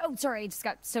 Oh, sorry, I just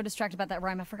got so distracted about that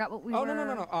rhyme. I forgot what we Oh, were...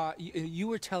 no. You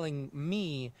were telling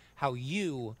me how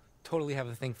you totally have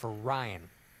a thing for Ryan.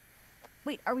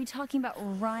 Wait, are we talking about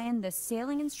Ryan, the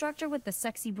sailing instructor with the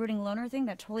sexy brooding loner thing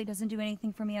that totally doesn't do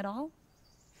anything for me at all?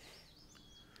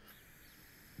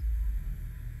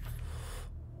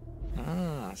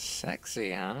 Ah,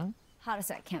 sexy, huh?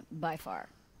 Hottest at camp by far.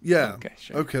 Yeah. Okay,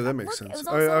 sure. Okay, that makes Look, sense. it was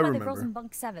I also by remember. the girls in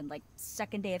bunk 7, like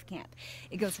second day of camp.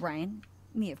 It goes Ryan,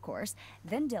 me of course,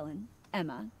 then Dylan,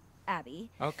 Emma,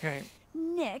 Abby, Okay.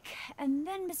 Nick, and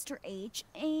then Mr. H,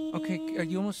 and... Okay, are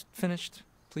you almost finished,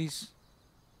 please?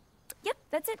 Yep,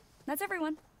 that's it. That's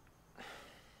everyone.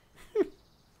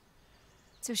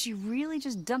 So she really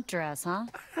just dumped her ass, huh?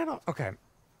 I don't... Okay.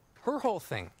 Her whole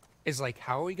thing is like,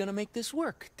 how are we gonna make this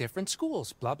work? Different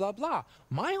schools, blah, blah, blah.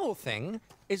 My whole thing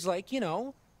is like, you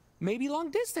know, maybe long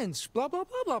distance, blah, blah,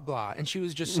 blah, blah, blah. And she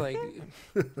was just like,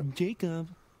 Jacob.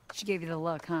 She gave you the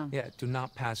look, huh? Yeah, do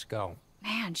not pass go.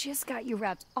 Man, she just got you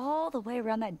wrapped all the way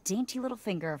around that dainty little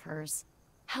finger of hers.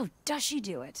 How does she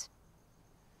do it?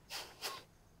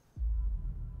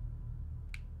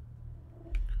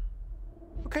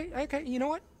 Okay, you know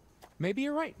what? Maybe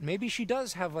you're right. Maybe she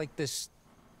does have like this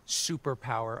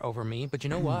superpower over me, but you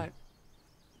know what?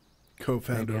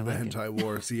 Co-founder of Maybe I like Anti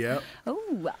Wars. Yep.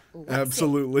 Oh,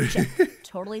 Absolutely.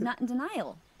 Totally not in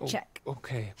denial. Check.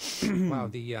 Okay. Wow,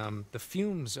 the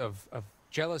fumes of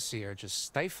jealousy are just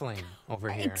stifling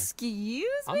over here. Excuse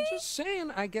me? I'm just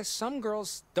saying, I guess some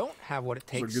girls don't have what it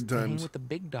takes good to hang times. with the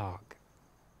big dog.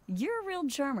 You're a real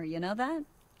charmer, you know that?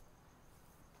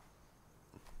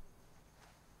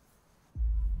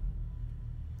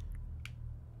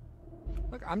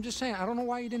 Look, I'm just saying, I don't know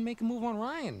why you didn't make a move on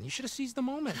Ryan. You should have seized the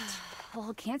moment.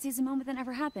 Well, can't seize a moment that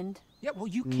never happened. Yeah, well,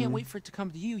 you can't wait for it to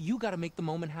come to you. You gotta make the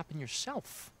moment happen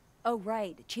yourself. Oh,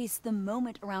 right. Chase the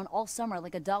moment around all summer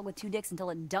like a dog with 2 dicks until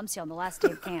it dumps you on the last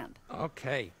day of camp.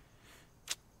 Okay.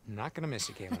 Not gonna miss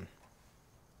you, Caitlin.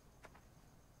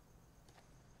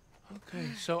 Okay,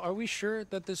 so are we sure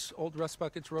that this old rust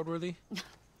bucket's roadworthy?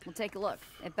 We'll take a look.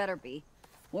 It better be.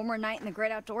 One more night in the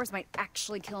great outdoors might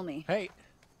actually kill me. Hey,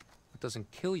 what doesn't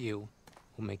kill you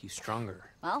will make you stronger.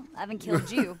 Well, I haven't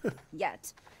killed you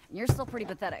yet. And you're still pretty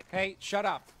pathetic. Hey, shut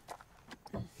up.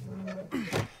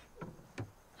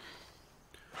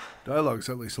 Dialogue's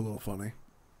at least a little funny.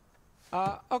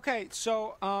 Okay,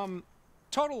 so,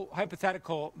 total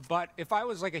hypothetical, but if I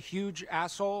was like a huge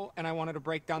asshole and I wanted to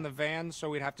break down the van so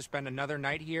we'd have to spend another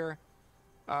night here,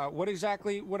 what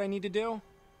exactly would I need to do?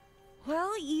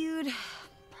 Well, you'd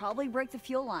probably break the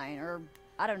fuel line, or,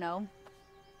 I don't know,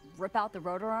 rip out the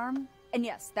rotor arm. And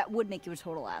yes, that would make you a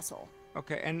total asshole.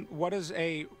 Okay, and what does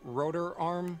a rotor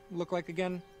arm look like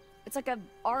again? It's like a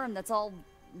arm that's all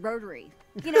rotary.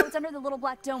 You know, it's under the little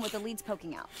black dome with the leads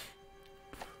poking out.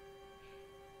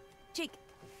 Jake,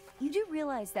 you do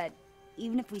realize that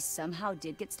even if we somehow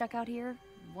did get stuck out here,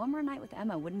 one more night with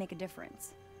Emma wouldn't make a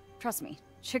difference. Trust me,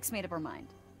 Chick's made up her mind.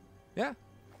 Yeah.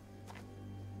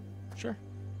 Sure.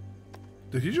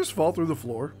 Did he just fall through the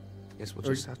floor? Guess we'll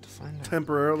just have to find out.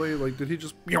 Temporarily? Like, did he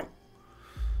just...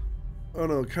 Oh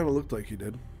no, it kind of looked like he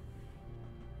did.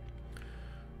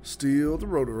 Steal the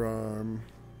rotor arm.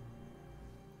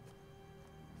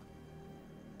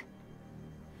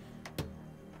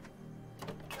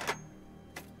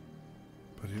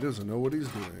 But he doesn't know what he's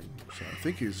doing. So I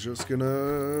think he's just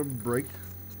gonna break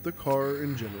the car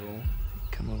in general.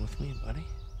 Come on with me, buddy.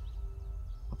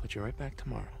 I'll put you right back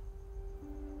tomorrow.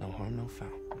 No harm, no foul.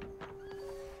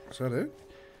 Is that it?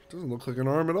 Doesn't look like an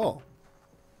arm at all.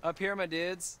 Up here, my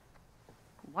dudes.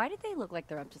 Why did they look like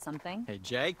they're up to something? Hey,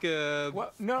 Jacob.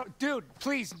 What? No, dude,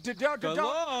 please, don't. Go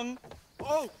long.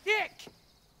 Oh, Nick!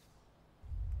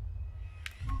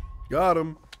 Got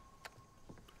him.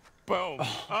 Boom.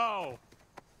 Oh.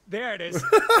 There it is.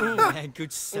 Ooh, man,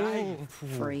 good sight.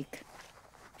 Freak.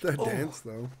 That dance,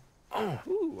 though.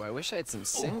 Ooh, I wish I had some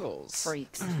singles.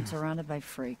 Freaks. I'm surrounded by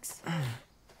freaks.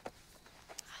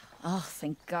 Oh,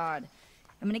 thank God.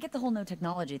 I'm gonna get the whole no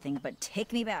technology thing, but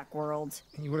take me back, world.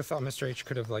 You would have thought Mr. H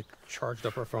could have, like, charged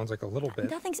up our phones, like, a little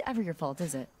bit. Nothing's ever your fault,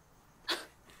 is it?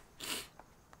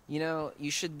 You know,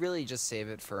 you should really just save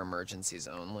it for emergencies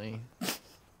only.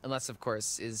 Unless, of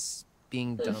course, is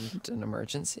being dumped an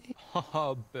emergency?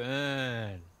 Oh,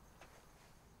 Ben.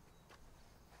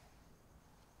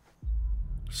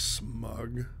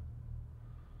 Smug.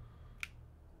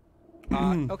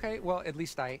 Okay, well, at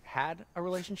least I had a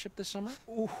relationship this summer.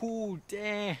 Ooh,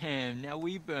 damn. Now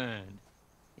we burned.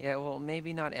 Yeah, well,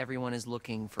 maybe not everyone is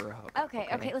looking for a hook.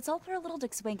 Okay, let's all put our little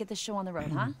dicks away and get this show on the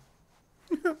road,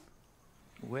 huh?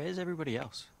 Where's everybody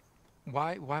else?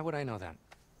 Why would I know that?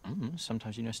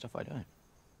 Sometimes you know stuff I don't.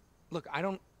 Look, I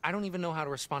don't even know how to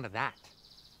respond to that.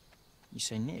 You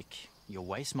say, Nick, you're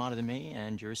way smarter than me,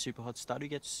 and you're a super hot stud who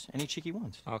gets any chick he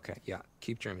wants. Okay, yeah.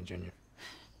 Keep dreaming, Junior.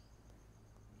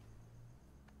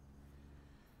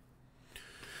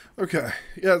 Okay.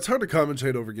 Yeah, it's hard to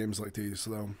commentate over games like these,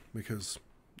 though, because,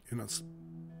 you know, it's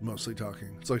mostly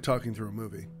talking. It's like talking through a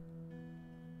movie.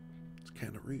 It's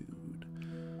kind of rude.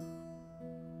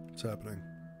 What's happening?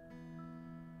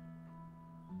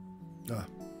 Ah.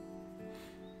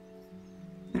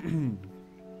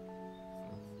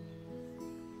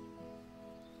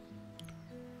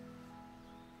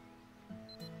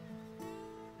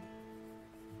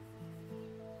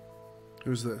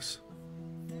 Who's this?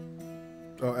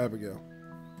 Oh, Abigail.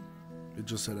 It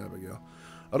just said Abigail.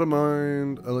 I don't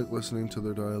mind. I like listening to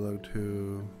their dialogue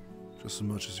too, just as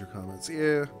much as your comments.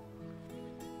 Yeah.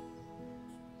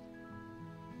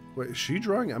 Wait, is she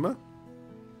drawing Emma?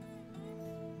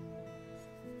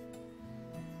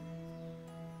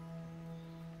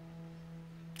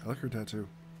 I like her tattoo.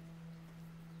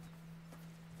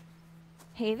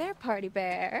 Hey there, Party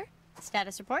Bear.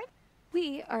 Status report?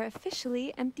 We are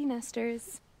officially empty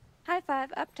nesters. High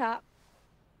five up top.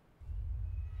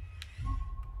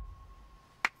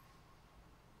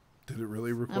 Did it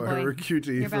really require a QT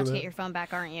You're for about to that? get your phone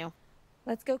back, aren't you?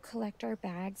 Let's go collect our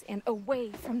bags and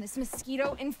away from this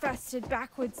mosquito-infested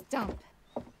backwoods dump.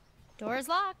 Door's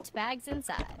locked, bags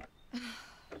inside.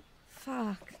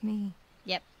 Fuck me.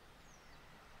 Yep.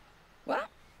 Well,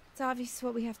 it's obvious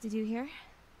what we have to do here.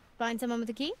 Find someone with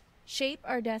a key? Shape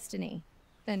our destiny.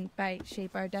 And by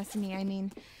shape our destiny, I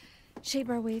mean shape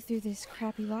our way through this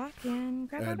crappy lock and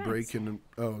grab our Ad bags. break and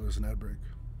oh, there's an ad break.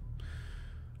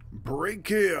 Break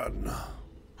in.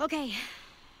 Okay,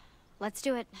 let's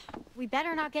do it. We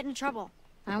better not get in trouble.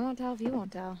 I won't tell if you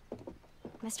won't tell.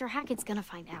 Mr. Hackett's gonna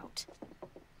find out.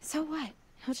 So what?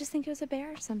 He'll just think it was a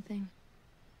bear or something.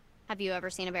 Have you ever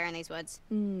seen a bear in these woods?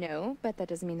 No, but that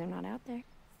doesn't mean they're not out there.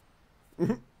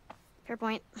 Fair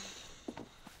point.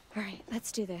 All right,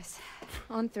 let's do this.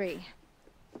 On 3.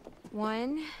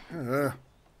 1,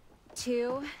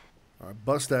 2.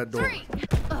 Bust that door. 3.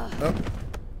 Oh.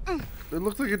 It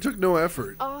looked like it took no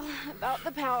effort. All about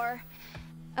the power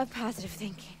of positive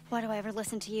thinking. Why do I ever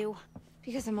listen to you?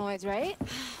 Because I'm always right.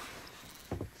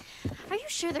 Are you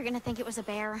sure they're gonna think it was a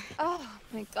bear? Oh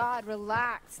my god,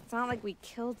 relax. It's not like we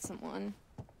killed someone.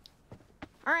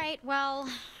 All right, well,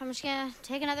 I'm just gonna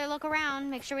take another look around,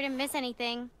 make sure we didn't miss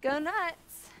anything. Go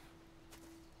nuts.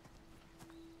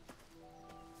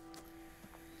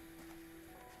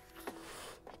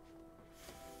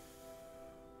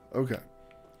 Okay.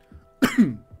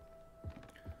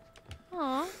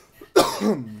 Aw.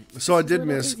 So I did Little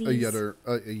miss Izzy's.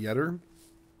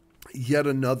 yet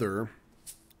another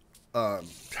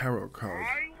tarot card.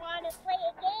 I want to play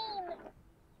a game.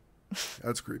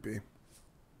 That's creepy.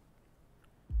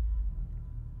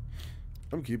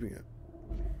 I'm keeping it.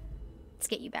 Let's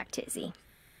get you back to Izzy.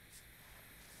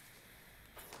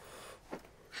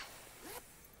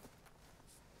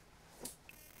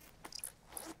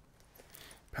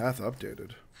 Path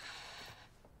updated.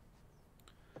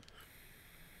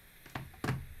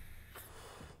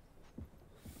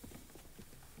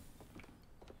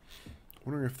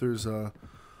 Wondering if there's I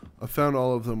found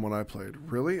all of them when I played.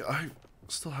 Really? I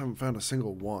still haven't found a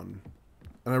single one.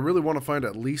 And I really want to find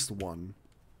at least one.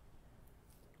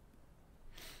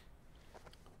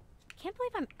 I can't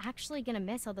believe I'm actually gonna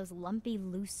miss all those lumpy,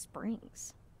 loose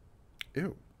springs.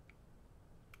 Ew.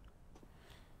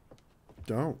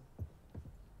 Don't.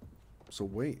 It's a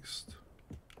waste.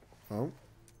 Oh?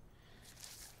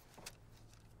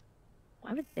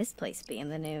 Why would this place be in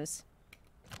the news?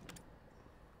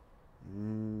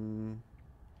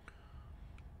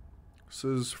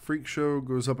 Says freak show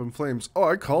goes up in flames. Oh,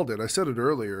 I called it. I said it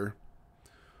earlier.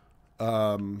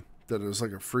 That it was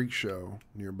like a freak show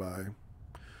nearby.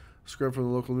 Scrub from the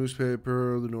local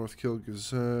newspaper, the North Kill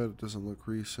Gazette. It doesn't look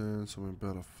recent. Something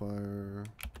about a fire.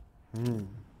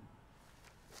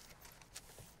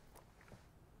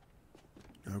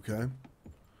 Okay.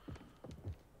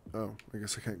 Oh, I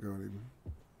guess I can't go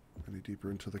any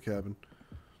deeper into the cabin.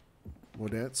 Well,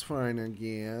 that's fine, I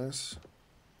guess.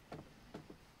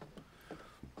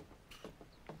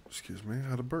 Excuse me, I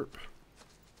had a burp.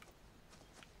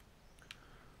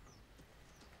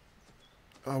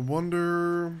 I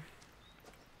wonder...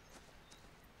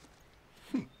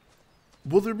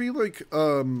 Will there be, like,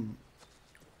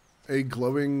 a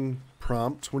glowing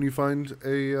prompt when you find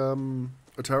a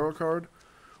tarot card?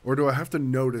 Or do I have to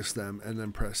notice them and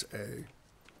then press A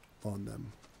on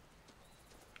them?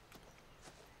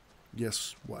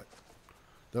 Yes, what?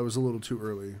 That was a little too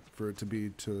early for it to be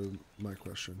to my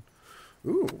question.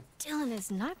 Ooh. Dylan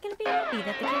is not going to be happy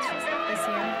that the kids just left this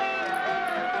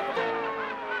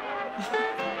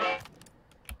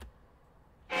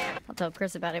here. I'll tell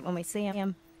Chris about it when we see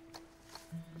him.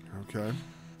 Okay.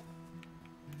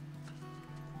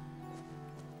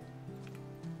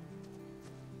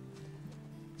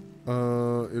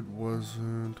 It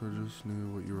wasn't. I just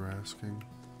knew what you were asking.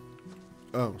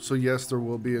 Oh, so yes, there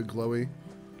will be a glowy.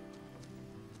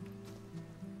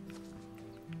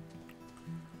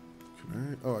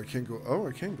 Can I? Oh, I can't go. Oh,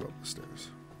 I can go up the stairs.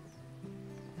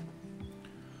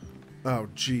 Oh,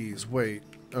 geez. Wait.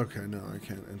 Okay, no, I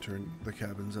can't enter in the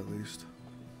cabins at least.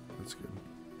 That's good.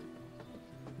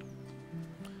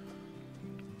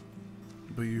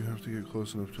 But you have to get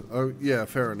close enough to... Oh, yeah,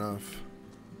 fair enough.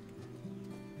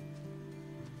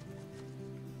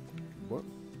 What?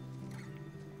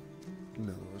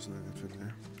 No, there wasn't anything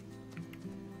there.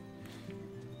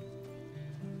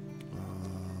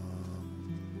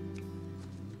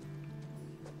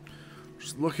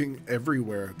 Just looking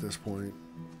everywhere at this point.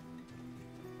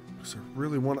 Because I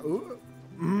really want to...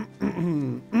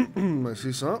 I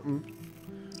see something.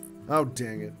 Oh,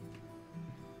 dang it.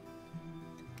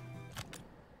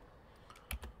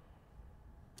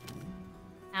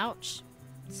 Ouch.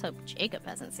 Let's hope Jacob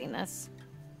hasn't seen this.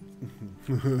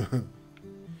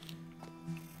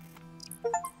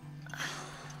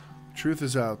 Truth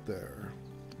is out there.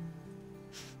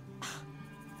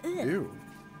 Ew.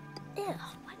 Ew,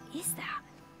 what is that?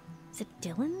 Is it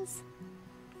Dylan's?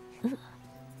 Ugh.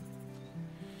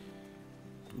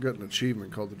 Got an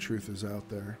achievement called The Truth is Out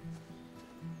There.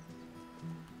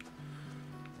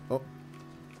 Oh.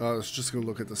 It's just going to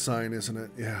look at the sign, isn't it?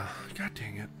 Yeah. God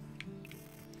dang it.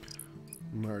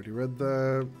 I already read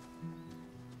that.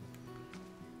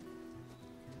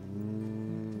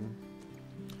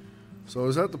 So I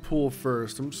was at the pool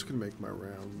first. I'm just going to make my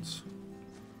rounds.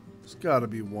 There's got to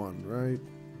be one, right?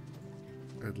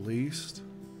 At least.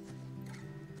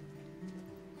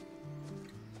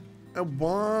 I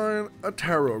want a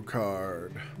tarot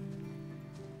card.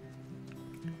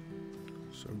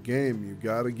 So game, you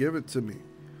got to give it to me.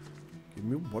 Give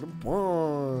me what I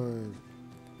want.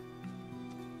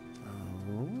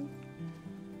 Oh.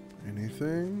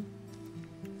 Anything?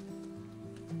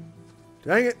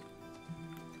 Dang it.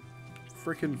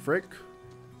 Frickin' frick.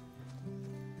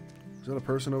 Is that a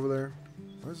person over there?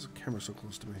 Why is the camera so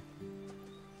close to me?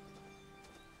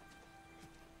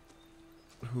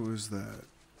 Who is that?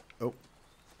 Oh.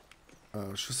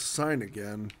 It's just a sign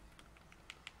again.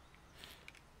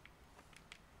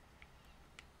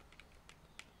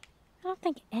 I don't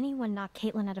think anyone knocked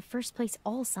Caitlin out of first place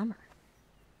all summer.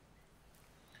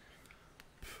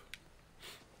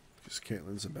 Because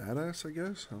Caitlin's a badass, I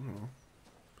guess? I don't know.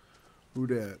 Who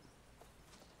dat?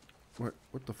 What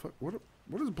the fuck? What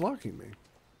is blocking me?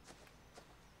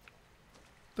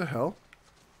 What the hell?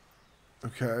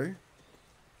 Okay.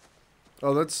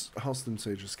 Oh, that's Halston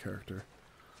Sage's character.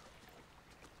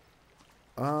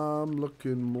 I'm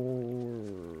looking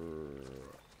more...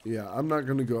 Yeah, I'm not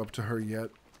going to go up to her yet.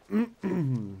 I'm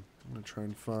going to try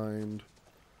and find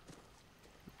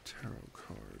a tarot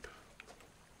card.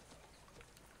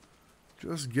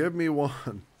 Just give me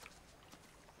one.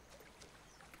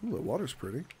 Ooh, the water's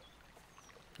pretty.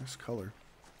 Nice color.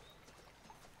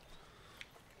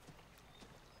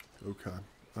 Okay.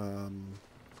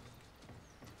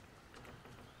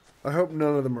 I hope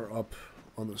none of them are up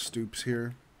on the stoops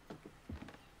here.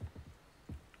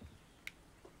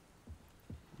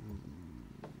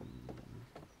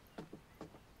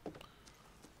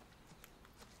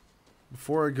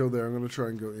 Before I go there, I'm going to try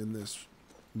and go in this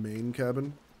main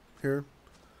cabin here.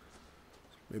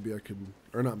 Maybe I could...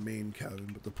 Or not main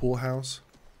cabin, but the pool house.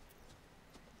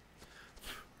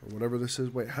 Or whatever this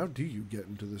is. Wait, how do you get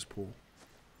into this pool?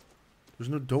 There's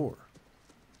no door.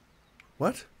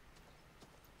 What?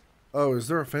 Oh, is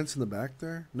there a fence in the back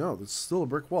there? No, that's still a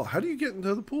brick wall. How do you get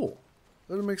into the pool?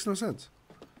 That makes no sense.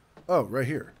 Oh, right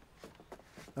here.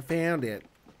 I found it.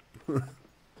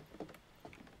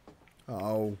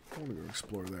 Oh, I want to go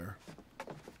explore there.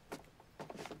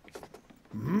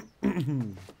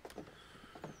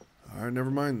 Alright,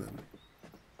 never mind then.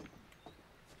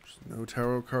 There's no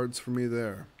tarot cards for me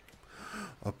there.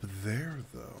 Up there,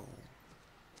 though.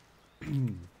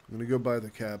 I'm going to go by the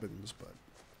cabins, but...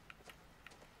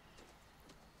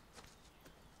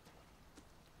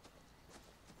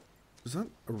 Is that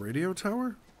a radio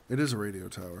tower? It is a radio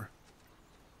tower.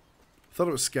 I thought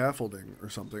it was scaffolding or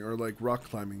something, or like rock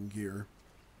climbing gear.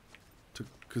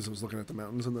 Because I was looking at the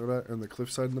mountains in the back, and the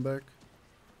cliffside in the back.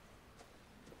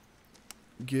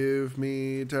 Give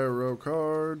me tarot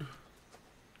card.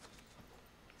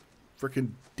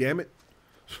 Frickin' damn it.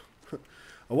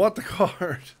 I want the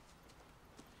card.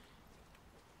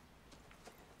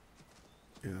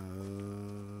 Yeah.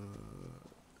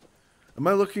 Am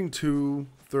I looking too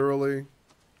thoroughly?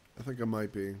 I think I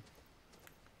might be.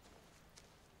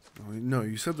 Oh, no,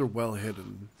 you said they're well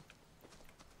hidden.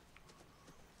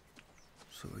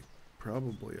 So they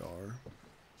probably are.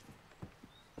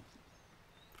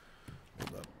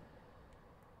 Hold up.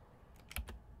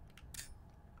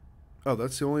 Oh,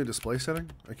 that's the only display setting?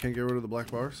 I can't get rid of the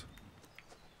black bars?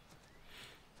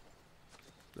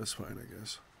 That's fine, I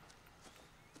guess.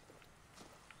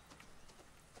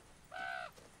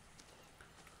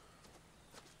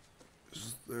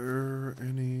 Is there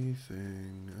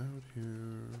anything out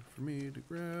here for me to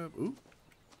grab? Ooh.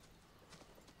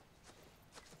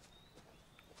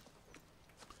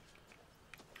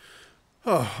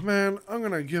 Oh, man, I'm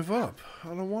gonna give up. I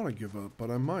don't want to give up, but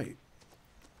I might.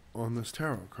 On this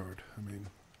tarot card. I mean...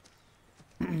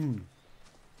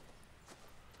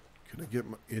 Can I get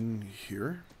in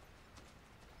here?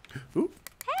 Ooh,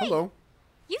 hey, hello.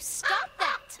 You stop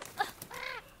that!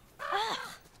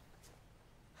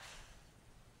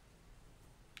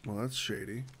 Well, that's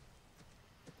shady.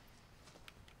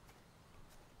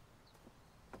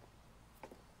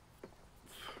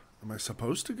 Am I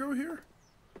supposed to go here?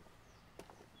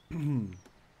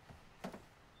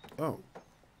 Oh.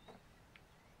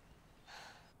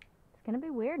 It's gonna be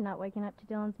weird not waking up to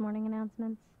Dylan's morning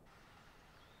announcements.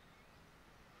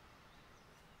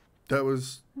 That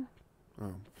was...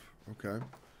 Oh, okay.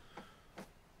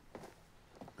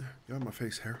 Get out of my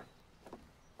face, hair.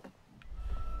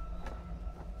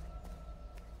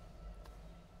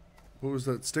 What was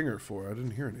that stinger for? I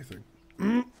didn't hear anything.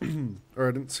 Or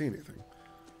I didn't see anything.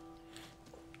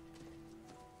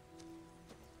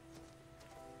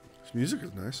 This music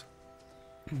is nice.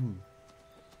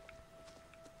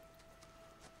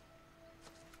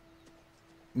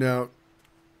 Now,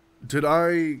 did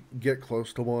I get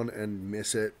close to one and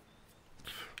miss it?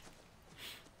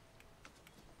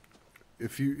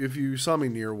 If you saw me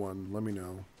near one, let me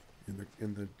know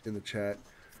in the chat.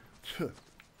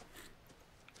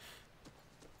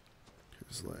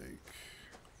 It's like,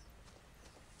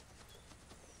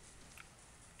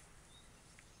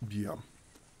 yeah,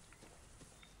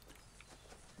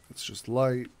 it's just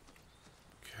light.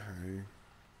 Okay.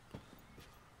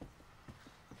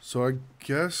 So I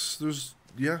guess there's,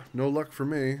 yeah, no luck for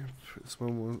me. It's been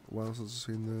a while since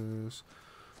I've seen this.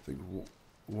 I think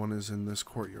one is in this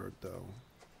courtyard, though.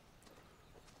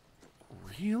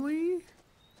 Really?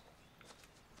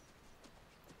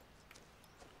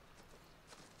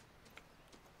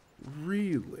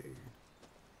 Really?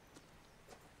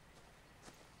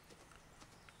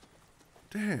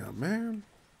 Damn, man.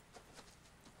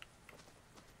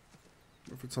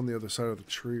 Or if it's on the other side of the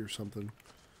tree or something.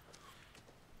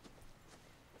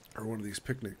 Or one of these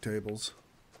picnic tables.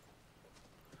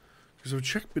 Because I've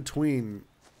checked between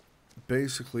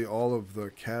basically all of the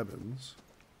cabins.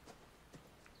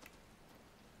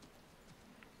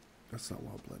 That's not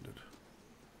well blended.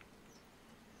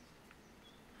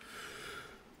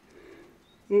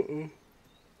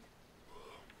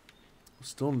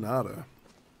 Still nada.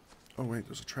 Oh wait,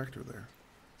 there's a tractor there.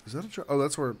 Is that a oh,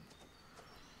 that's where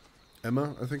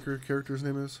Emma, I think her character's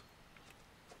name is.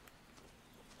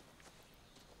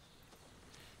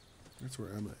 That's where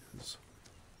Emma is.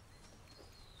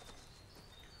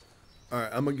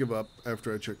 Alright, I'm gonna give up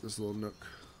after I check this little nook.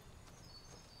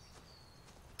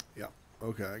 Yeah,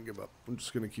 okay, I give up. I'm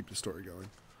just gonna keep the story going.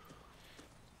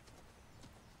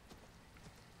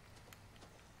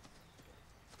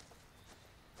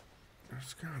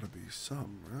 There's gotta be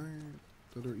some, right?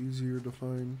 That are easier to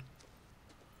find.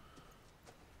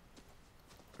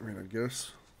 I mean, I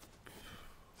guess.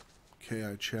 Okay,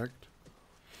 I checked.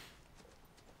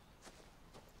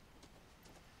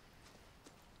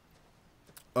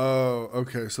 Oh,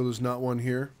 okay, so there's not one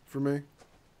here for me?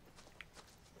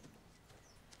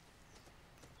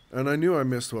 And I knew I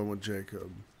missed one with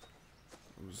Jacob.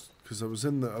 Because I was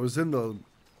in the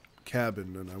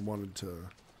cabin and I wanted to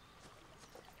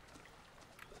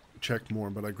check more,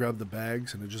 but I grabbed the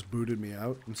bags and it just booted me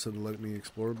out instead of letting me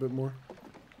explore a bit more.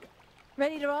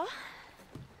 Ready to roll?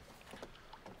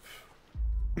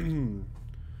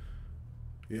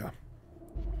 Yeah.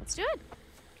 Let's do it.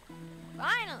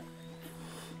 Finally.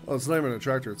 Well, it's not even a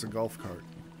tractor, it's a golf cart.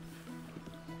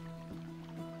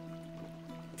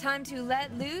 Time to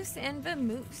let loose and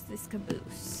vamoose this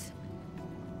caboose.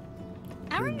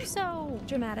 How are you so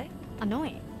dramatic?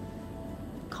 Annoying.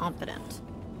 Confident.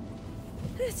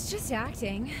 It's just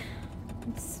acting.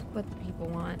 It's what the people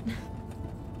want.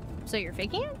 So you're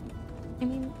faking it? I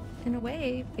mean, in a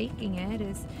way, faking it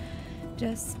is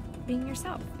just being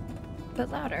yourself,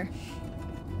 but louder.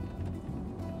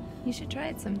 You should try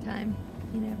it sometime.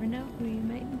 You never know who you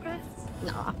might impress.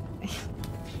 No.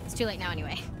 It's too late now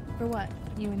anyway. For what?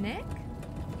 You and Nick?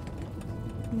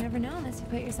 You never know unless you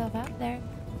put yourself out there.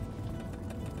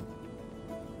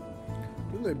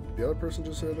 Didn't the other person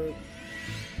just say that?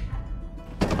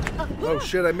 Oh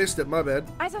shit, I missed it, my bad.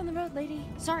 Eyes on the road, lady.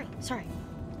 Sorry.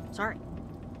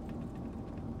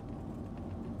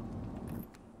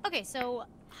 Okay, so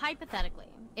hypothetically,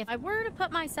 if I were to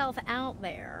put myself out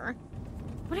there,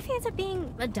 what if he ends up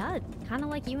being a dud? Kind of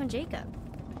like you and Jacob.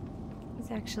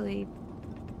 He's actually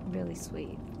really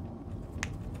sweet.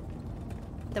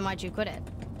 Then why'd you quit it?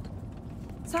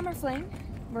 Summer fling.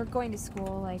 We're going to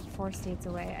school like 4 states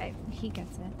away. He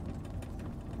gets it.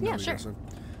 Yeah, sure.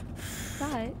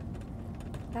 But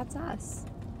that's us.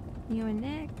 You and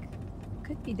Nick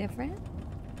could be different.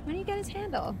 Why don't you get his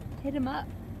handle? Hit him up.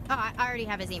 Oh, I already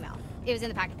have his email. It was in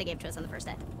the packet they gave to us on the first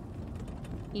day.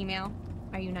 Email?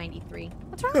 Are you 93?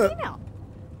 What's wrong with email?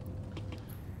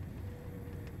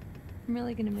 I'm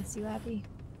really gonna miss you, Abby.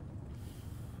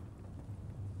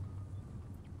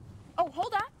 Oh,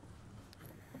 hold on!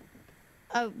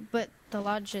 Oh, but the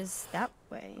lodge is that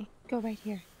way. Go right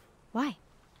here. Why?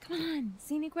 Come on,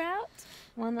 scenic route.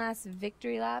 One last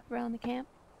victory lap around the camp.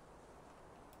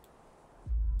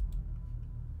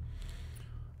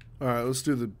 Alright, let's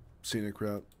do the scenic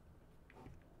route.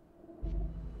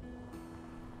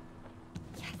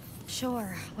 Yes,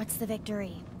 sure. What's the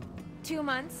victory? 2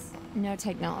 months, no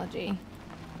technology.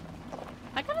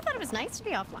 I kind of thought it was nice to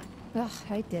be offline. Ugh,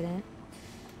 I didn't.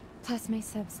 Plus, my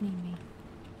subs need me.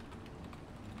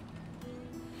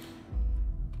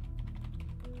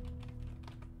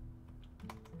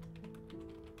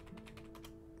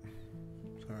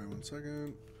 Sorry, 1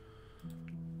 second.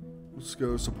 Let's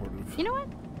go supportive. You know what?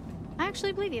 I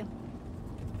actually believe you.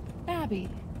 Abby,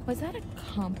 was that a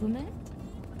compliment?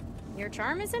 Your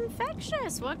charm is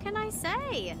infectious. What can I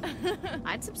say?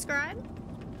 I'd subscribe.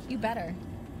 You better.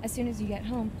 As soon as you get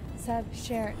home, sub,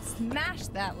 share, smash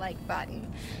that like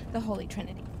button. The Holy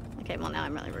Trinity. Okay, well now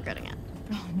I'm really regretting it.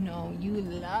 Oh no, you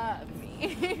love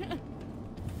me.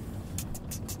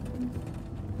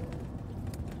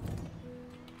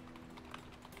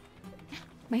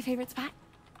 My favorite spot?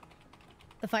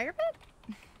 The fire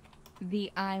pit?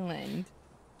 The island.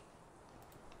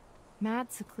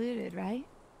 Mad secluded, right?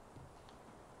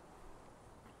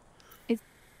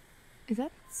 Is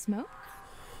that smoke?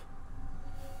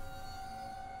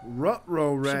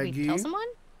 Ruh-roh, Raggy. Should we kill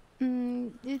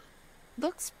someone? It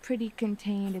looks pretty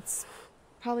contained. It's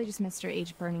probably just Mr.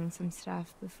 H burning some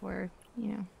stuff before, you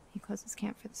know, he closes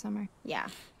camp for the summer. Yeah.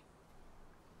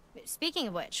 Speaking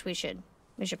of which, we should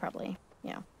probably,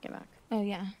 you know, get back. Oh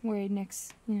yeah, worried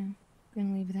Nick's, you know,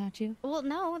 gonna leave without you. Well,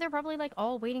 no, they're probably like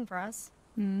all waiting for us.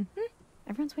 Mm-hmm.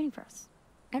 Everyone's waiting for us.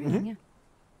 Everyone, yeah.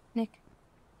 Nick,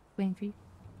 waiting for you.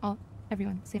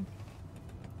 Everyone, same.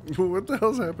 What the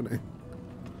hell's happening?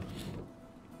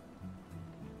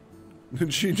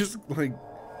 Did she just, like,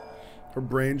 her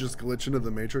brain just glitch into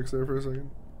the Matrix there for a second?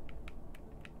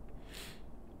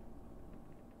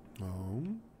 Oh.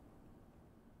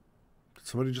 Did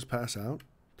somebody just pass out?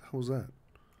 What the hell was that?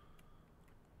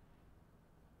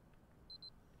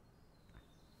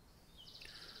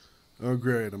 Oh,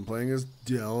 great. I'm playing as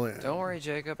Dylan. Don't worry,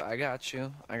 Jacob. I got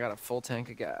you. I got a full tank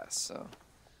of gas, so...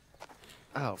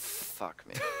 Oh, fuck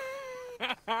me.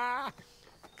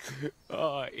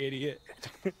 Oh, idiot.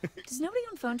 Does nobody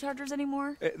own phone chargers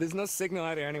anymore? There's no signal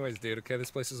out here anyways, dude, okay? This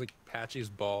place is like patchy as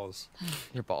balls.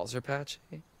 Your balls are patchy?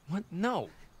 What? No.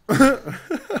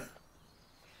 It's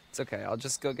okay. I'll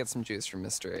just go get some juice from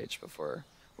Mr. H before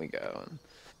we go.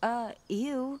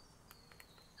 Ew.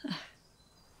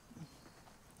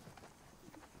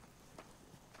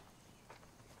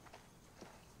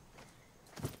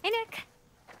 Hey, Nick.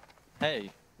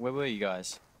 Hey, where were you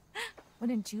guys?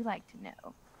 Wouldn't you like to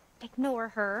know? Ignore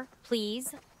her,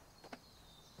 please.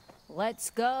 Let's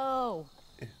go.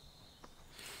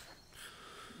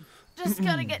 Just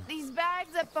gotta get these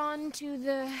bags up onto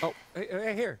the... Oh,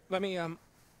 hey, here. Let me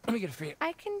get it for you.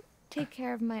 I can take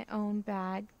care of my own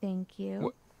bag, thank you.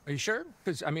 What? Are you sure?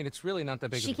 Because, I mean, it's really not that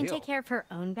big of a deal. She can take care of her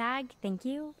own bag, thank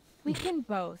you. We can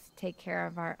both take care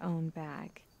of our own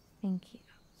bag, thank you.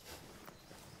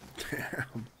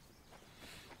 Damn.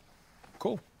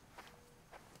 Cool.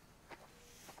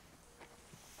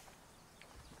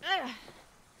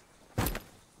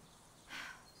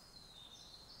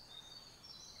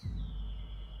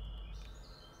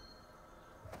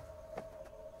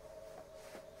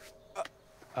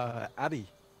 Abby,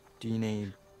 do you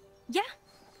need... Yeah.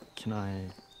 Can I...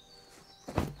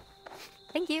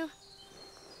 Thank you.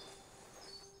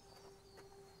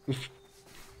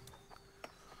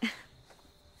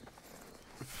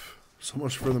 So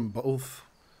much for them both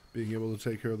being able to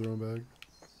take care of their own bag.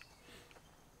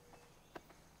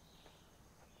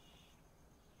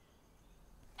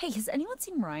 Hey, has anyone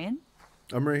seen Ryan?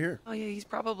 I'm right here. Oh yeah, he's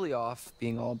probably off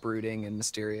being all brooding and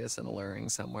mysterious and alluring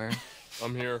somewhere.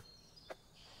 I'm here.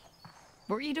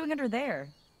 What were you doing under there?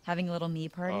 Having a little me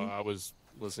party? I was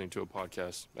listening to a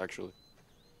podcast, actually.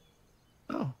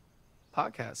 Oh,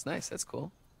 podcast. Nice. That's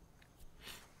cool.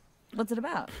 What's it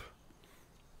about?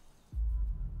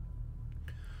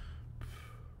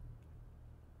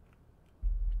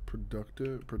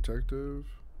 Protective?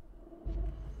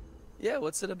 Yeah,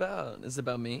 what's it about? Is it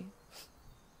about me?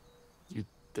 You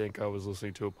think I was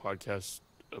listening to a podcast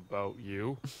about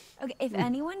you? Okay, if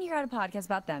anyone here had a podcast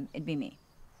about them, it'd be me.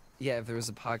 Yeah, if there was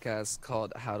a podcast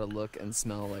called How to Look and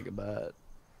Smell Like a Butt.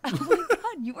 Oh my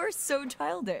god, you are so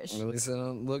childish. At least I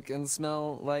don't look and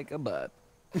smell like a butt.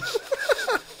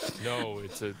 No,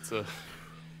 it's a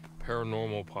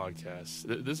paranormal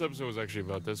podcast. This episode was actually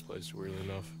about this place, weirdly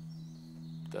enough.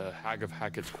 The Hag of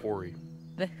Hackett's Quarry.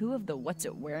 The who of the what's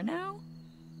it where now?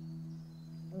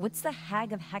 What's the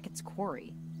Hag of Hackett's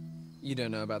Quarry? You don't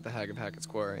know about the Hag of Hackett's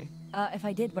Quarry? If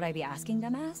I did, would I be asking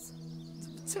dumbass?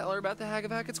 Tell her about the Hag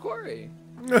of Hackett's Quarry.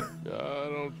 I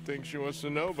don't think she wants to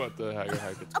know about the Hag of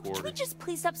Hackett's Quarry. Can we just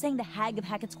please stop saying the Hag of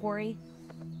Hackett's Quarry?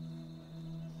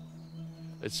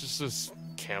 It's just this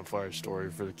campfire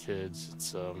story for the kids.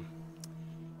 It's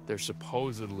there's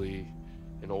supposedly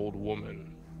an old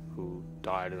woman who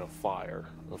died in a fire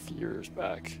a few years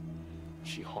back.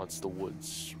 She haunts the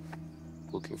woods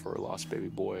looking for her lost baby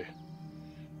boy.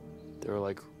 There are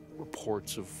like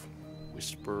reports of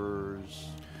whispers.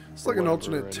 It's like an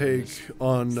alternate take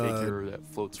on Friday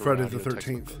the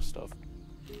 13th. Stuff.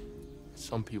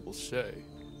 Some people say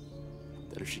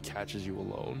that if she catches you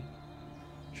alone,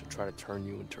 she'll try to turn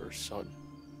you into her son.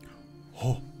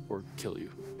 Oh. Or kill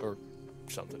you. Or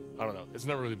something. I don't know. It's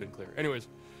never really been clear. Anyways,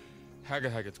 Hag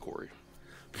of Hackett's Quarry.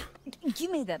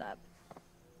 You made that up.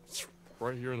 It's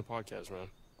right here in the podcast, man.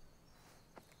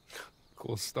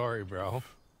 Cool story, bro.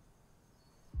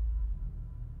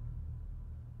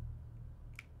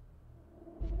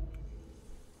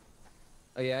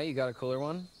 Oh yeah, you got a cooler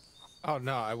one? Oh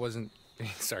no, I wasn't being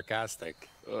sarcastic.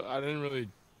 I didn't really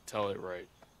tell it right.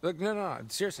 Look, no,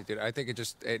 seriously, dude. I think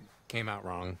it came out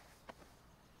wrong.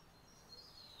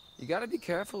 You gotta be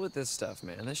careful with this stuff,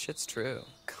 man. This shit's true.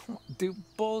 Come on, dude,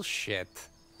 bullshit.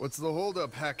 What's the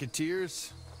holdup,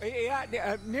 Hacketeers?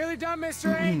 Yeah, nearly done,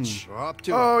 Mr. H. We're up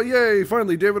to Oh, it. yay,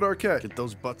 finally, David Arquette. Get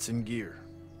those butts in gear.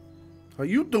 How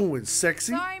you doing,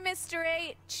 sexy? Sorry, Mr.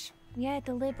 H. We had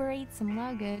to liberate some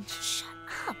luggage. Shut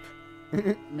up.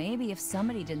 Maybe if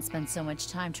somebody didn't spend so much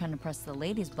time trying to press the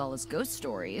ladies' ball as ghost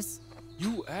stories.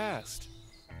 You asked.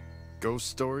 Ghost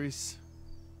stories?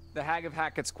 The Hag of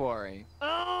Hackett's Quarry.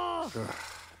 Oh!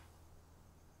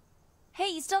 Hey,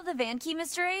 you still have the van key,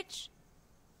 Mr. H?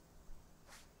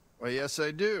 Well, yes, I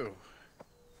do.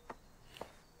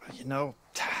 You know,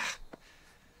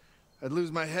 I'd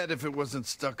lose my head if it wasn't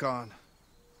stuck on.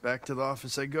 Back to the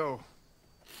office I go.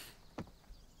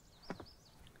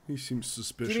 He seems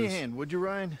suspicious. Give me a hand, would you,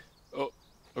 Ryan? Oh,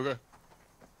 okay.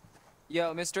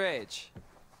 Yo, Mr. H.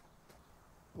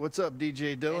 What's up,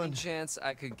 DJ Dylan? Any chance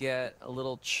I could get a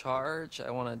little charge? I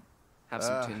want to have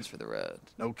some tunes for the road.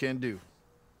 No can do.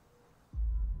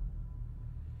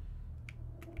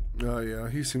 Oh, yeah,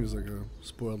 he seems like a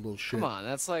spoiled little shit. Come on,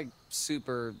 that's like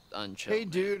super unchill. Hey,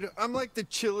 dude, I'm like the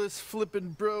chillest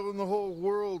flippin' bro in the whole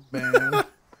world, man.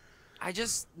 I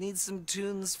just need some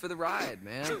tunes for the ride,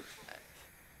 man.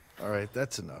 All right,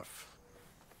 that's enough.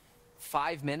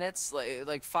 5 minutes?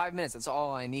 Like 5 minutes, that's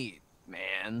all I need,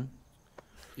 man.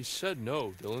 You said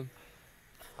no, Dylan.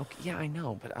 Okay, yeah, I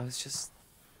know, but I was just...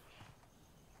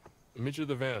 I'll meet you at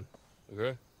the van,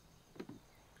 okay?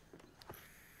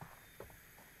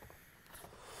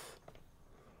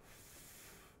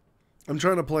 I'm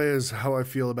trying to play as how I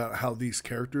feel about how these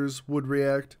characters would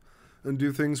react and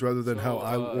do things rather than how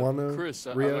I want to Chris,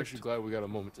 react. I'm actually glad we got a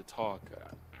moment to talk.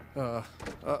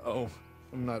 Uh-oh.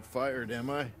 I'm not fired, am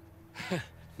I?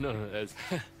 No, that's...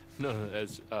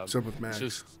 What's up with Max?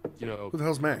 Just, you know... Who the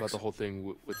hell's Max? About the whole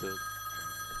thing with the...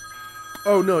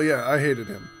 Oh, no, yeah, I hated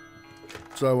him.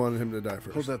 So I wanted him to die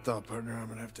first. Hold that thought, partner. I'm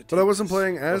gonna have to... But I wasn't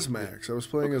playing as Max. I was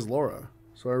playing as Laura.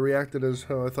 So I reacted as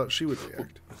how I thought she would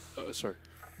react. Sorry.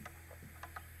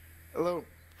 Hello.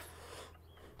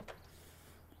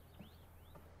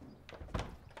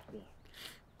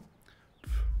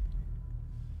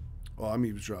 Oh, I'm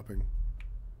eavesdropping.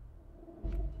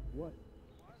 What?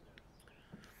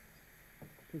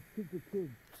 Because kids are kids.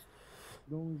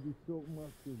 They only do so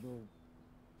much, though.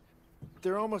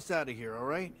 They're almost out of here, all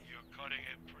right? You're cutting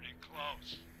it pretty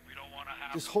close. We don't want to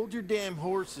have... Just hold your damn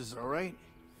horses, all right?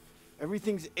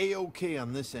 Everything's A-okay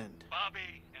on this end.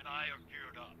 Bobby and I are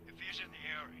geared up. If he's in the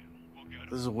area, we'll get him.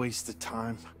 This is a waste of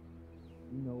time.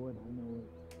 You know it, I know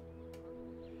it.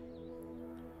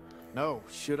 No,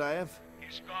 should I have?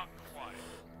 He's gone quiet.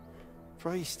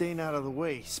 Probably staying out of the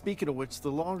way. Speaking of which,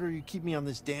 the longer you keep me on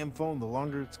this damn phone, the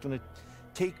longer it's gonna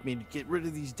take me to get rid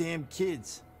of these damn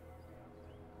kids.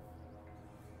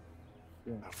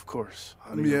 Yeah, of course.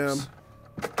 Adios.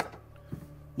 Yeah.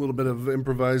 A little bit of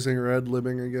improvising or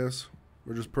ad-libbing, I guess.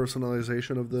 Or just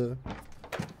personalization of the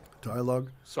dialogue.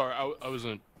 Sorry, I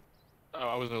wasn't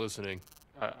listening.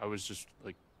 I was just,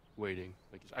 like, waiting.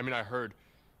 Like, I mean, I heard...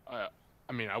 I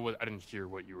didn't hear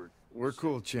what you were... We're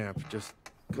cool, champ. Just,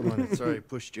 come on. Sorry I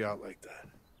pushed you out like that.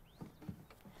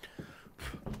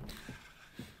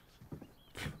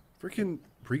 Freaking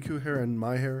Riku hair and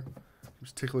my hair.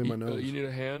 Just tickling my nose. You need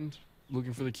a hand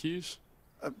looking for the keys?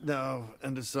 No,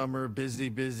 end of summer, busy.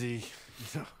 You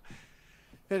know.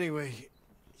 Anyway,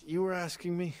 you were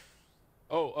asking me?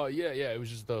 Oh, yeah. It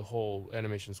was just the whole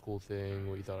animation school thing,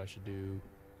 what you thought I should do.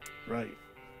 Right.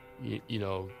 You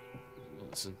know,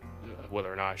 listen,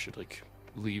 whether or not I should, like,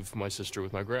 leave my sister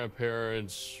with my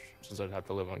grandparents, since I'd have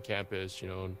to live on campus, you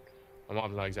know, and my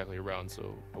mom's not exactly around,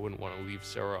 so I wouldn't want to leave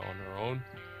Sarah on her own.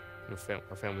 You know,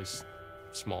 our family's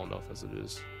small enough as it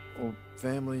is. Well,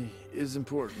 family is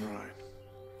important, Ryan.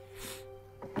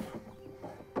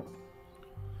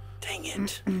 Dang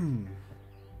it.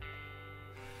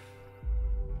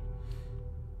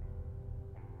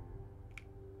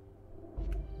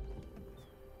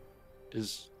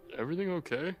 Is everything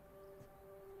okay?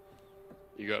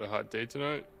 You got a hot date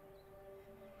tonight?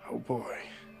 Oh boy.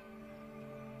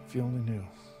 If you only knew.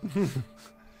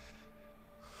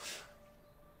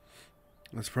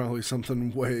 That's probably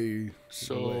something way worse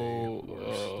than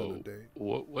a date.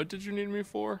 What did you need me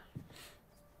for?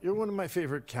 You're one of my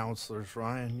favorite counselors,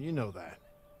 Ryan. You know that.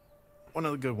 One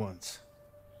of the good ones.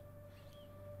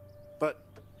 But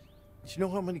do you know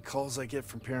how many calls I get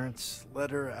from parents,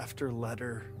 letter after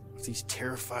letter, of these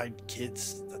terrified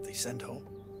kids that they send home?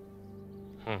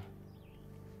 Huh.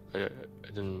 I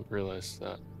didn't realize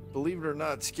that. Believe it or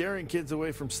not, scaring kids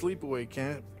away from sleepaway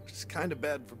camp is kind of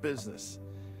bad for business.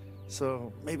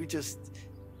 So maybe just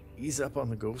ease up on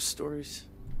the ghost stories.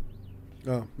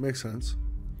 Oh, makes sense.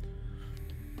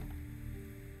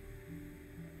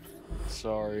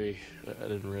 Sorry, I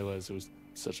didn't realize it was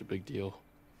such a big deal.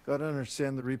 Gotta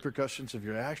understand the repercussions of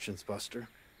your actions, Buster.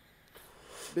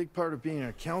 It's a big part of being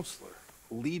a counselor,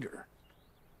 leader.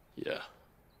 Yeah.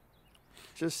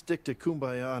 Just stick to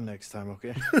kumbaya next time,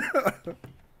 okay?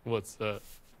 What's that?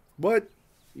 What?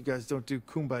 You guys don't do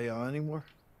kumbaya anymore?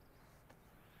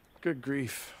 Good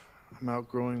grief. I'm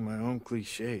outgrowing my own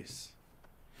cliches.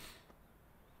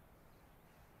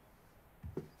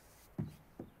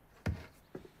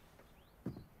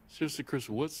 Seriously, Chris,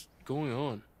 what's going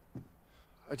on?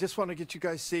 I just want to get you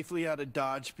guys safely out of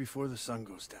Dodge before the sun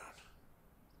goes down.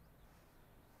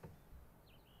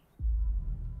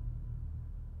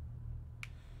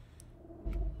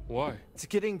 Why? It's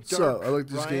getting dark, So, I like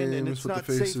these Ryan, and games it's with not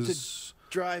the safe faces. to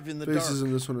drive in the Faces dark.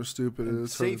 in this one are stupid. And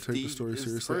It's hard to take safety the story is the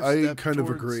seriously. first I step kind of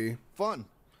towards agree. Fun.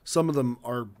 Some of them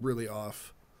are really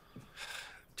off.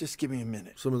 Just give me a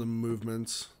minute. Some of the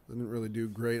movements they didn't really do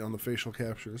great on the facial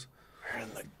captures. Where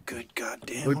in the good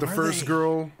goddamn Like the are first they?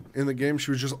 girl in the game, she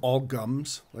was just all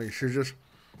gums. Like she was just.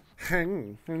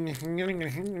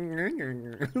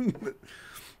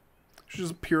 She's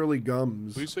just purely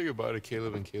gums. Please say goodbye to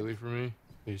Caleb and Kaylee for me.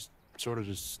 They sort of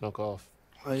just snuck off.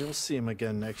 Well, you'll see him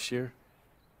again next year.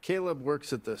 Caleb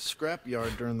works at the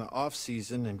scrapyard during the off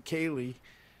season, and Kaylee,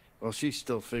 well, she's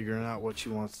still figuring out what she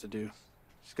wants to do.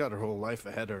 She's got her whole life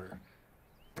ahead of her.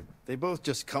 They both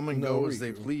just come and go as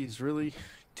they please, really.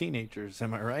 Teenagers,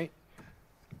 am I right?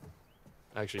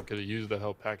 Actually, could have used the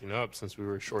help packing up since we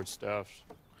were short-staffed.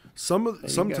 Sometimes the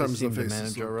seem to faces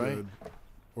manage look all right. good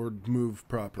or move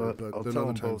proper, but I'll then tell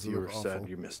other them times both they you look were awful. sad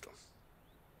you missed them.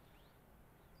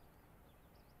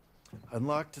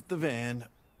 Unlocked the van,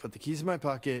 put the keys in my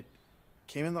pocket,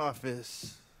 came in the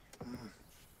office.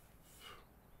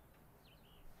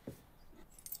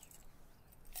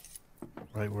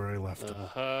 Right where I left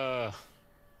them.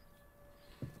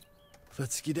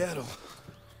 Let's skedaddle.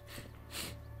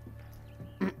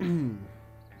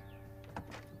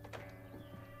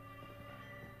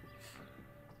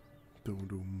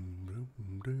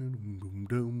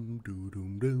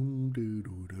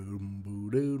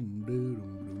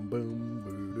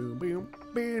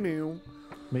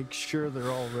 Make sure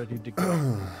they're all ready to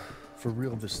go. For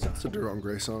real this time. It's a Duran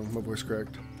Gray song. My voice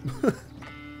cracked.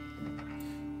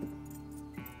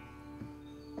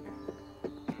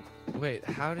 Wait,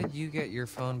 how did you get your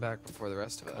phone back before the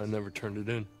rest of us? I never turned it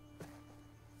in.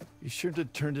 You should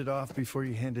have turned it off before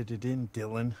you handed it in,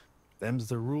 Dylan. Them's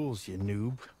the rules, you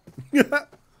noob.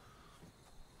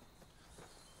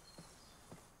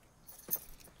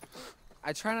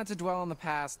 I try not to dwell on the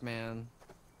past, man.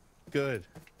 Good.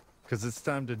 Because it's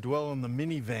time to dwell on the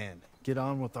minivan. Get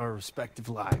on with our respective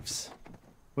lives.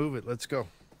 Move it, let's go.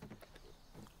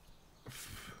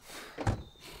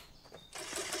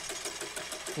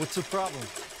 What's the problem?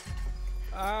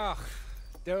 Ugh,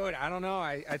 dude, I don't know.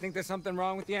 I think there's something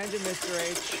wrong with the engine, Mr.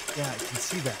 H. Yeah, I can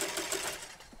see that.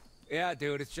 Yeah,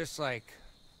 dude, it's just like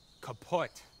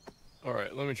kaput. All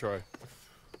right, let me try.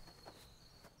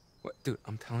 What, dude?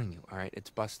 I'm telling you, all right,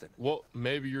 it's busted. Well,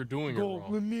 maybe you're doing it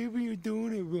wrong. Maybe you're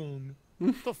doing it wrong.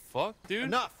 What the fuck, dude?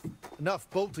 Enough,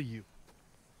 both of you.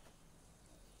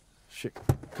 Shit,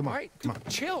 come on, all right, come dude, on.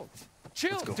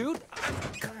 Chill, dude.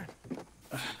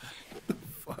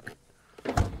 Fuck.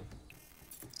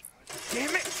 Damn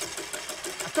it!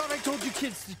 I thought I told you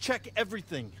kids to check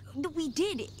everything. We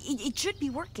did. It should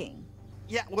be working.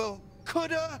 Yeah, well,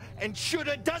 coulda and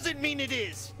shoulda doesn't mean it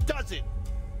is, does it?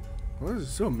 Why is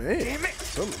it so mad? Damn it!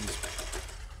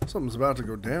 Something's about to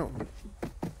go down.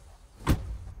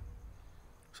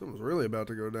 Something's really about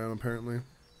to go down, apparently.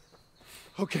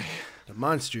 Okay. The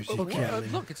monsters you Well,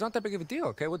 look, it's not that big of a deal,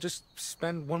 okay? We'll just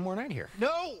spend one more night here.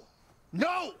 No!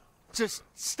 No! Just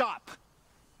stop.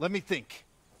 Let me think.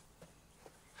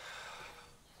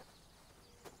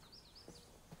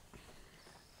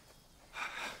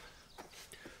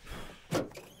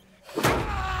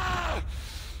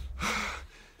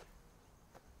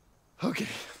 Okay.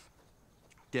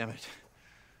 Damn it.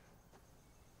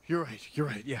 You're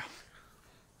right, yeah.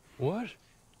 What?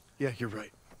 Yeah, you're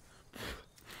right.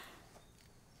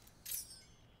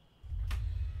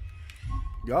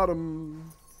 Got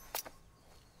him.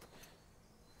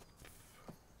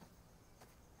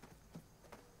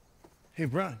 Hey,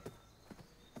 Ron.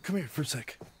 Come here for a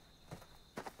sec.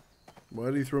 Why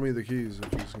did he throw me the keys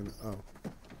if he's gonna... Oh.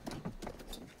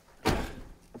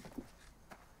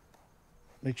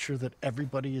 Make sure that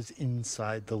everybody is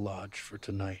inside the lodge for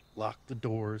tonight. Lock the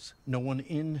doors. No one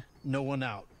in, no one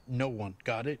out. No one.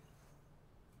 Got it?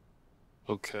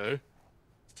 Okay.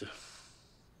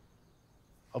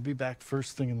 I'll be back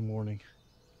first thing in the morning.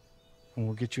 And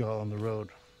we'll get you all on the road.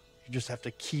 You just have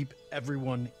to keep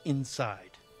everyone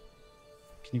inside.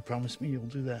 Can you promise me you'll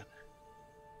do that?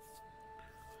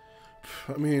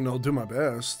 I mean, I'll do my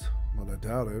best, but I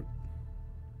doubt it.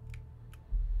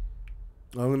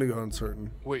 I'm gonna go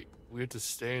uncertain. Wait, we have to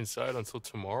stay inside until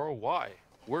tomorrow? Why?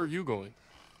 Where are you going?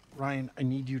 Ryan, I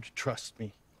need you to trust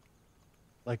me.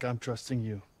 Like I'm trusting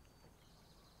you.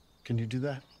 Can you do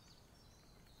that?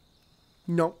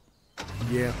 No.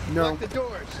 Yeah, no. Lock the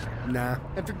doors. Nah.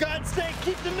 And for God's sake,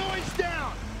 keep the noise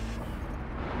down!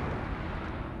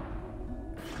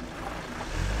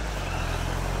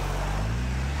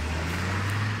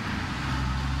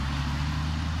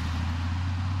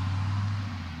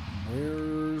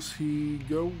 Where's he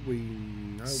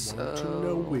going? I want to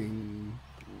know.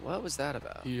 What was that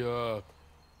about? He,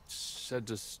 said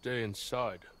to stay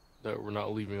inside, that we're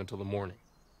not leaving until the morning.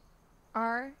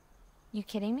 Are you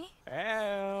kidding me?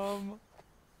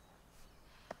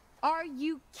 Are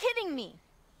you kidding me?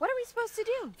 What are we supposed to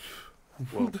do?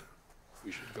 Well,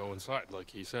 we should go inside, like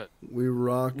he said. We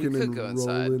rocking could and go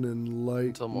inside rolling and light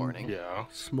until morning. Yeah.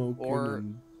 Smoking Or-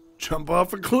 and jump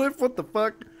off a cliff. What the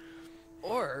fuck?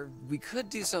 Or we could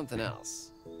do something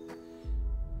else.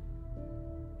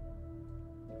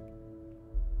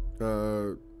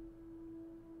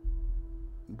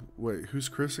 Wait, who's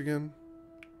Chris again?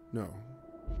 No.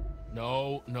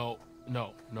 No.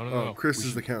 Oh, Chris We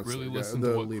is the should counselor, Really yeah, listen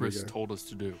the to what leader Chris guy. told us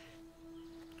to do.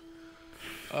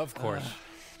 Of course.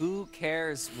 Who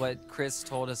cares what Chris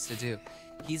told us to do?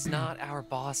 He's not our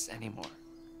boss anymore.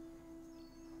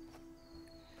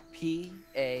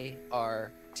 P-A-R-T.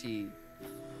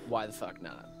 Why the fuck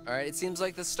not? All right, it seems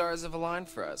like the stars have aligned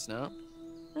for us, no?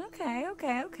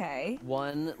 Okay.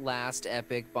 One last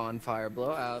epic bonfire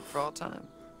blowout for all time.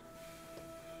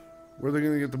 Where are they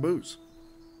gonna get the booze?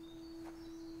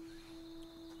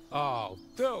 Oh,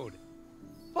 dude.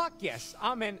 Fuck yes,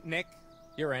 I'm in. Nick,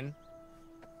 you're in.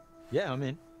 Yeah, I'm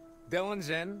in. Dylan's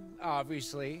in,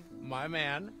 obviously. My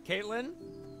man. Caitlin?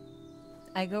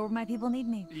 I go where my people need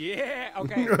me. Yeah,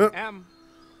 okay. Em,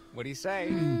 what do you say?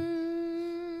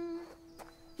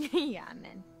 Yeah, I'm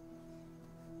in.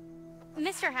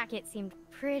 Mr. Hackett seemed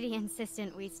pretty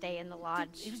insistent we stay in the lodge.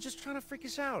 He was just trying to freak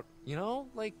us out, you know?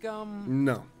 Like,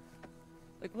 No.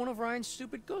 like one of Ryan's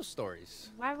stupid ghost stories.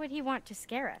 Why would he want to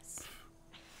scare us?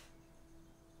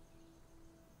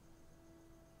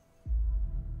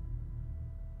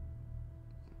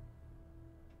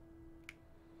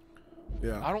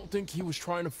 Yeah. I don't think he was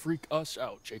trying to freak us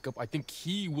out, Jacob. I think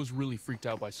he was really freaked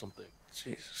out by something.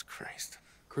 Jesus Christ.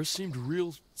 Chris seemed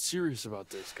real serious about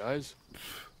this, guys.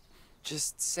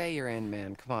 Just say you're in,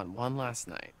 man. Come on, one last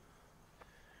night.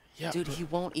 Yeah, dude, he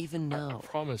won't even know. I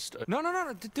promised.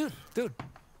 No, dude.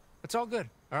 It's all good.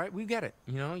 All right, we get it.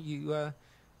 You know, you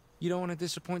don't want to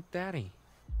disappoint Daddy.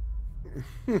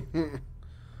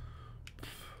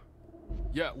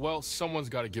 Yeah, well, someone's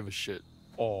got to give a shit.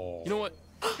 Oh. You know what?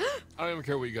 I don't even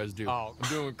care what you guys do. Oh. I'm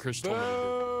doing what Chris told me to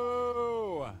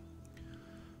do.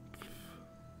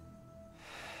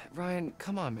 Ryan,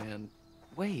 come on, man.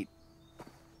 Wait.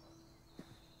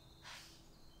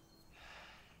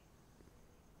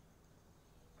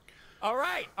 All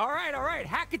right.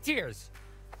 Hacketeers.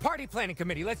 Party planning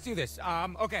committee. Let's do this.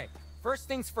 Okay. First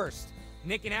things first.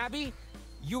 Nick and Abby,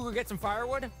 you will get some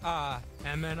firewood.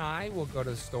 Emma and I will go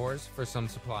to the stores for some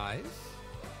supplies.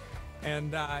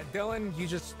 And Dylan, you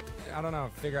just, I don't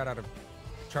know, figure out how to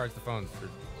charge the phones or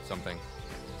something.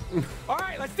 All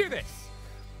right, let's do this.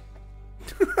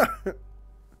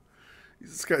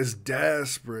 This guy's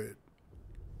desperate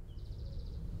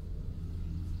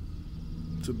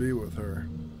to be with her.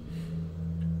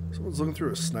 Someone's looking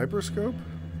through a sniper scope?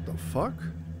 The fuck?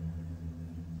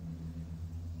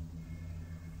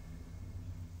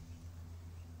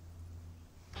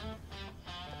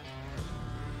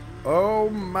 Oh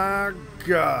my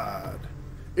God.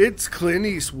 It's Clint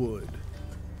Eastwood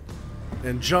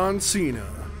and John Cena.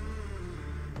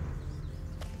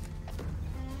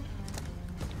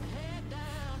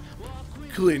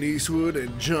 Clint Eastwood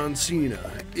and John Cena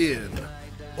in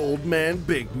Old Man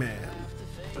Big Man,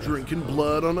 drinking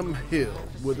blood on a hill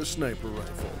with a sniper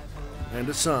rifle and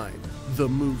a sign, the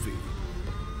movie.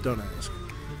 Don't ask.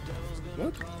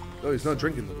 What? Oh, he's not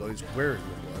drinking the blood, he's wearing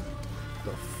the blood.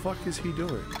 The fuck is he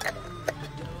doing?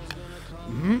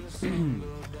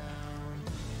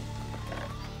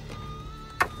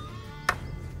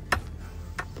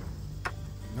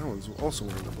 That one's also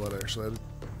wearing the blood, actually.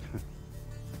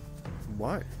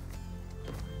 Why?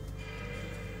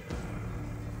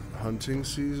 Hunting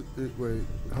season? Wait,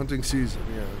 hunting season,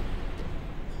 yeah.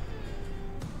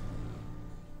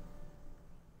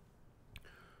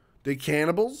 They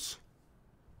cannibals?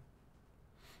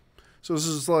 So this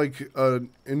is like a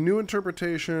new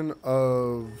interpretation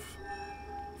of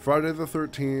Friday the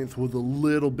 13th with a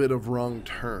little bit of wrong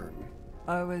turn.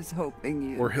 I was hoping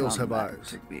you'd Or Hills come Have back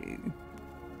Eyes. to me.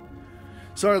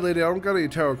 Sorry, lady, I don't got any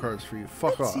tarot cards for you.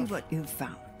 Fuck Let's off. see what you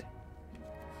found.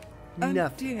 Nothing.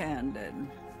 Empty-handed.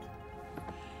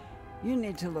 You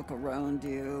need to look around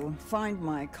you, find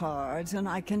my cards, and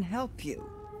I can help you.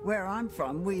 Where I'm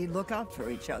from, we look out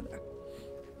for each other.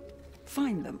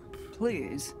 Find them,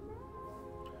 please.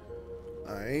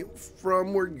 I ain't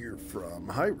from where you're from.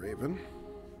 Hi, Raven.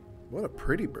 What a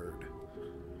pretty bird.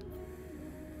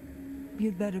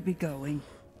 You'd better be going.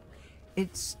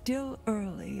 It's still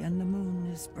early and the moon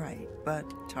is bright, but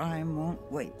time won't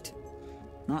wait.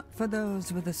 Not for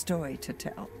those with a story to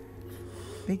tell.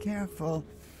 Be careful.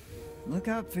 Look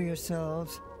out for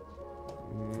yourselves.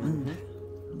 And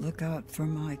look out for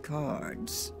my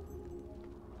cards.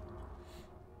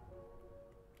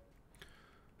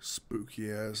 Spooky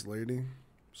ass lady.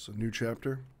 It's a new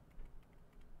chapter.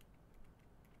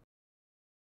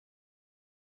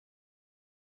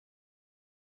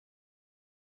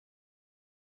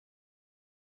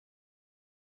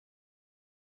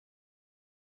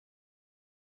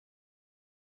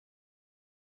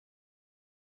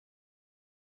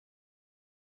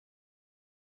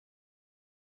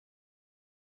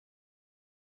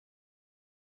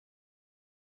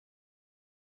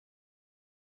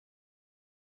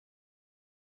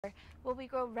 Will we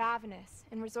grow ravenous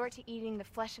and resort to eating the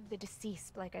flesh of the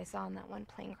deceased like I saw in that one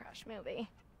plane crash movie?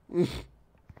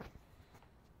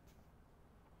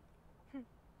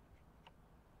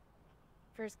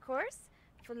 First course,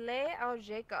 filet au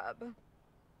Jacob.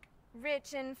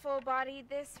 Rich and full-bodied,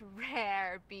 this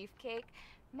rare beefcake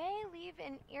may leave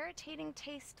an irritating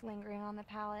taste lingering on the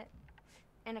palate.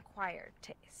 An acquired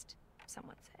taste, some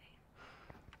would say.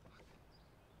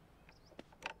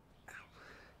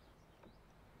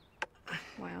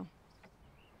 Wow.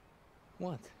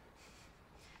 What?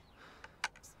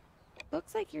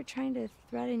 Looks like you're trying to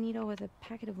thread a needle with a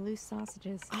packet of loose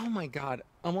sausages. Oh my god,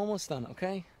 I'm almost done,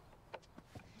 okay?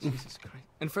 Jesus Christ.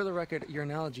 And for the record, your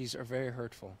analogies are very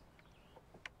hurtful.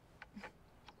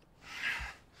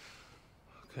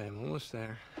 Okay, I'm almost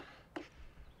there.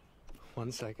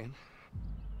 1 second.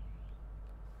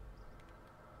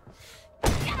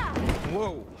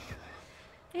 Whoa.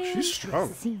 She's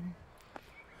strong.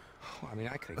 I mean,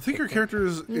 I could. I think her character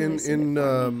is in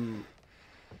the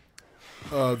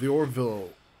Orville.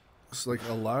 It's like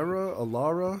Alara,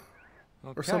 or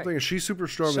Okay. something. And she's super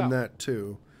strong So, in that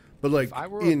too, but like if I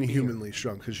were a inhumanly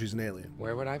strong because she's an alien.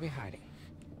 Where would I be hiding?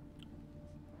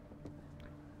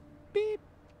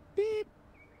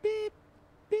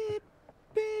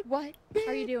 What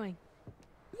are you doing?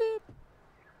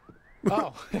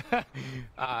 Oh,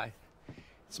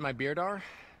 it's my beer dar.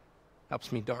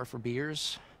 Helps me dar for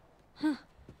beers. Huh.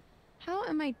 How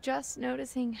am I just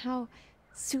noticing how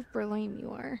super lame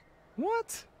you are?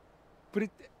 What? But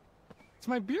it's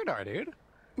my beer dar, dude.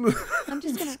 I'm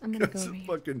gonna go That's over a here.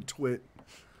 fucking twit.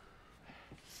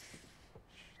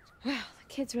 Wow, the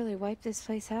kids really wiped this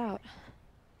place out.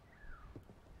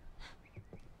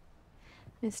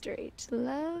 Mr. H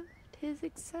loved his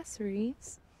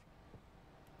accessories.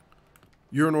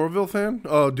 You're an Orville fan?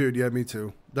 Oh, dude, yeah, me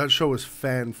too. That show is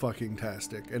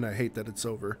fan-fucking-tastic, and I hate that it's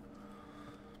over.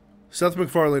 Seth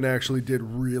MacFarlane actually did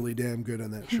really damn good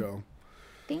on that show.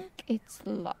 Think it's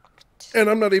locked. And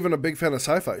I'm not even a big fan of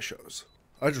sci-fi shows.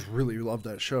 I just really love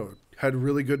that show. It had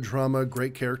really good drama,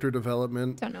 great character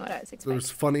development. Don't know what I was It expecting.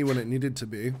 was funny when it needed to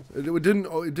be. It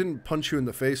didn't punch you in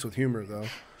the face with humor, though. It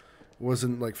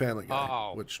wasn't like Family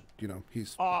Guy, which, you know,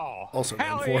 he's also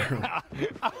known for.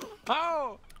 Yeah.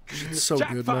 Oh! It's so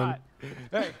good, man.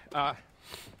 Hey,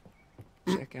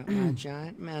 check out my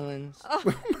giant melons.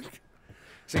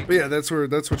 See, But yeah, that's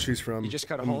what she's from. you just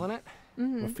cut a hole in it.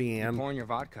 I'm a You fan. pour in your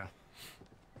vodka.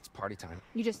 It's party time.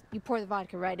 You pour the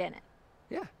vodka right in it.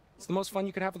 Yeah, it's the most fun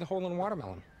you could have with a hole in a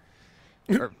watermelon.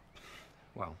 Or,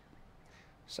 well,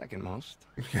 second most.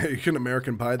 Yeah, you can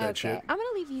American Pie that Okay, shit. I'm gonna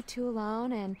leave you two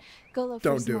alone and go look for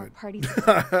Don't some do more it. parties.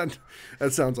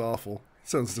 That sounds awful.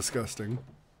 Sounds disgusting.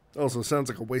 Also, sounds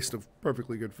like a waste of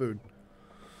perfectly good food.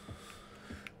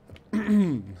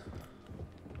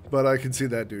 But I can see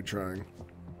that dude trying.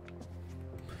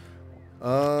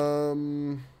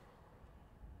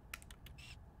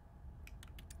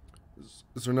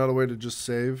 Is there not a way to just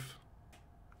save?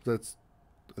 I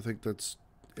think that's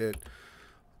it.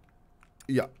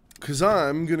 Yeah, because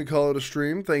I'm going to call it a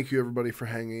stream. Thank you, everybody, for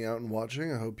hanging out and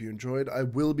watching. I hope you enjoyed. I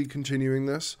will be continuing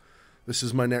this. This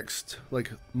is my next,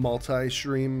 like,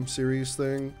 multi-stream series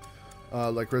thing,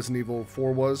 like Resident Evil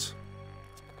 4 was.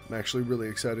 I'm actually really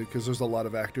excited because there's a lot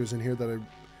of actors in here that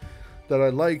I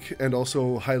like and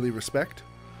also highly respect.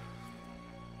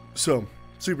 So,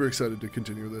 super excited to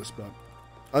continue this, but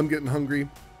I'm getting hungry.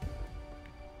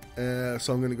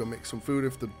 So I'm going to go make some food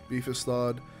if the beef is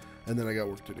thawed, and then I got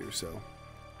work to do, so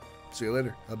see you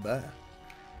later. Bye-bye.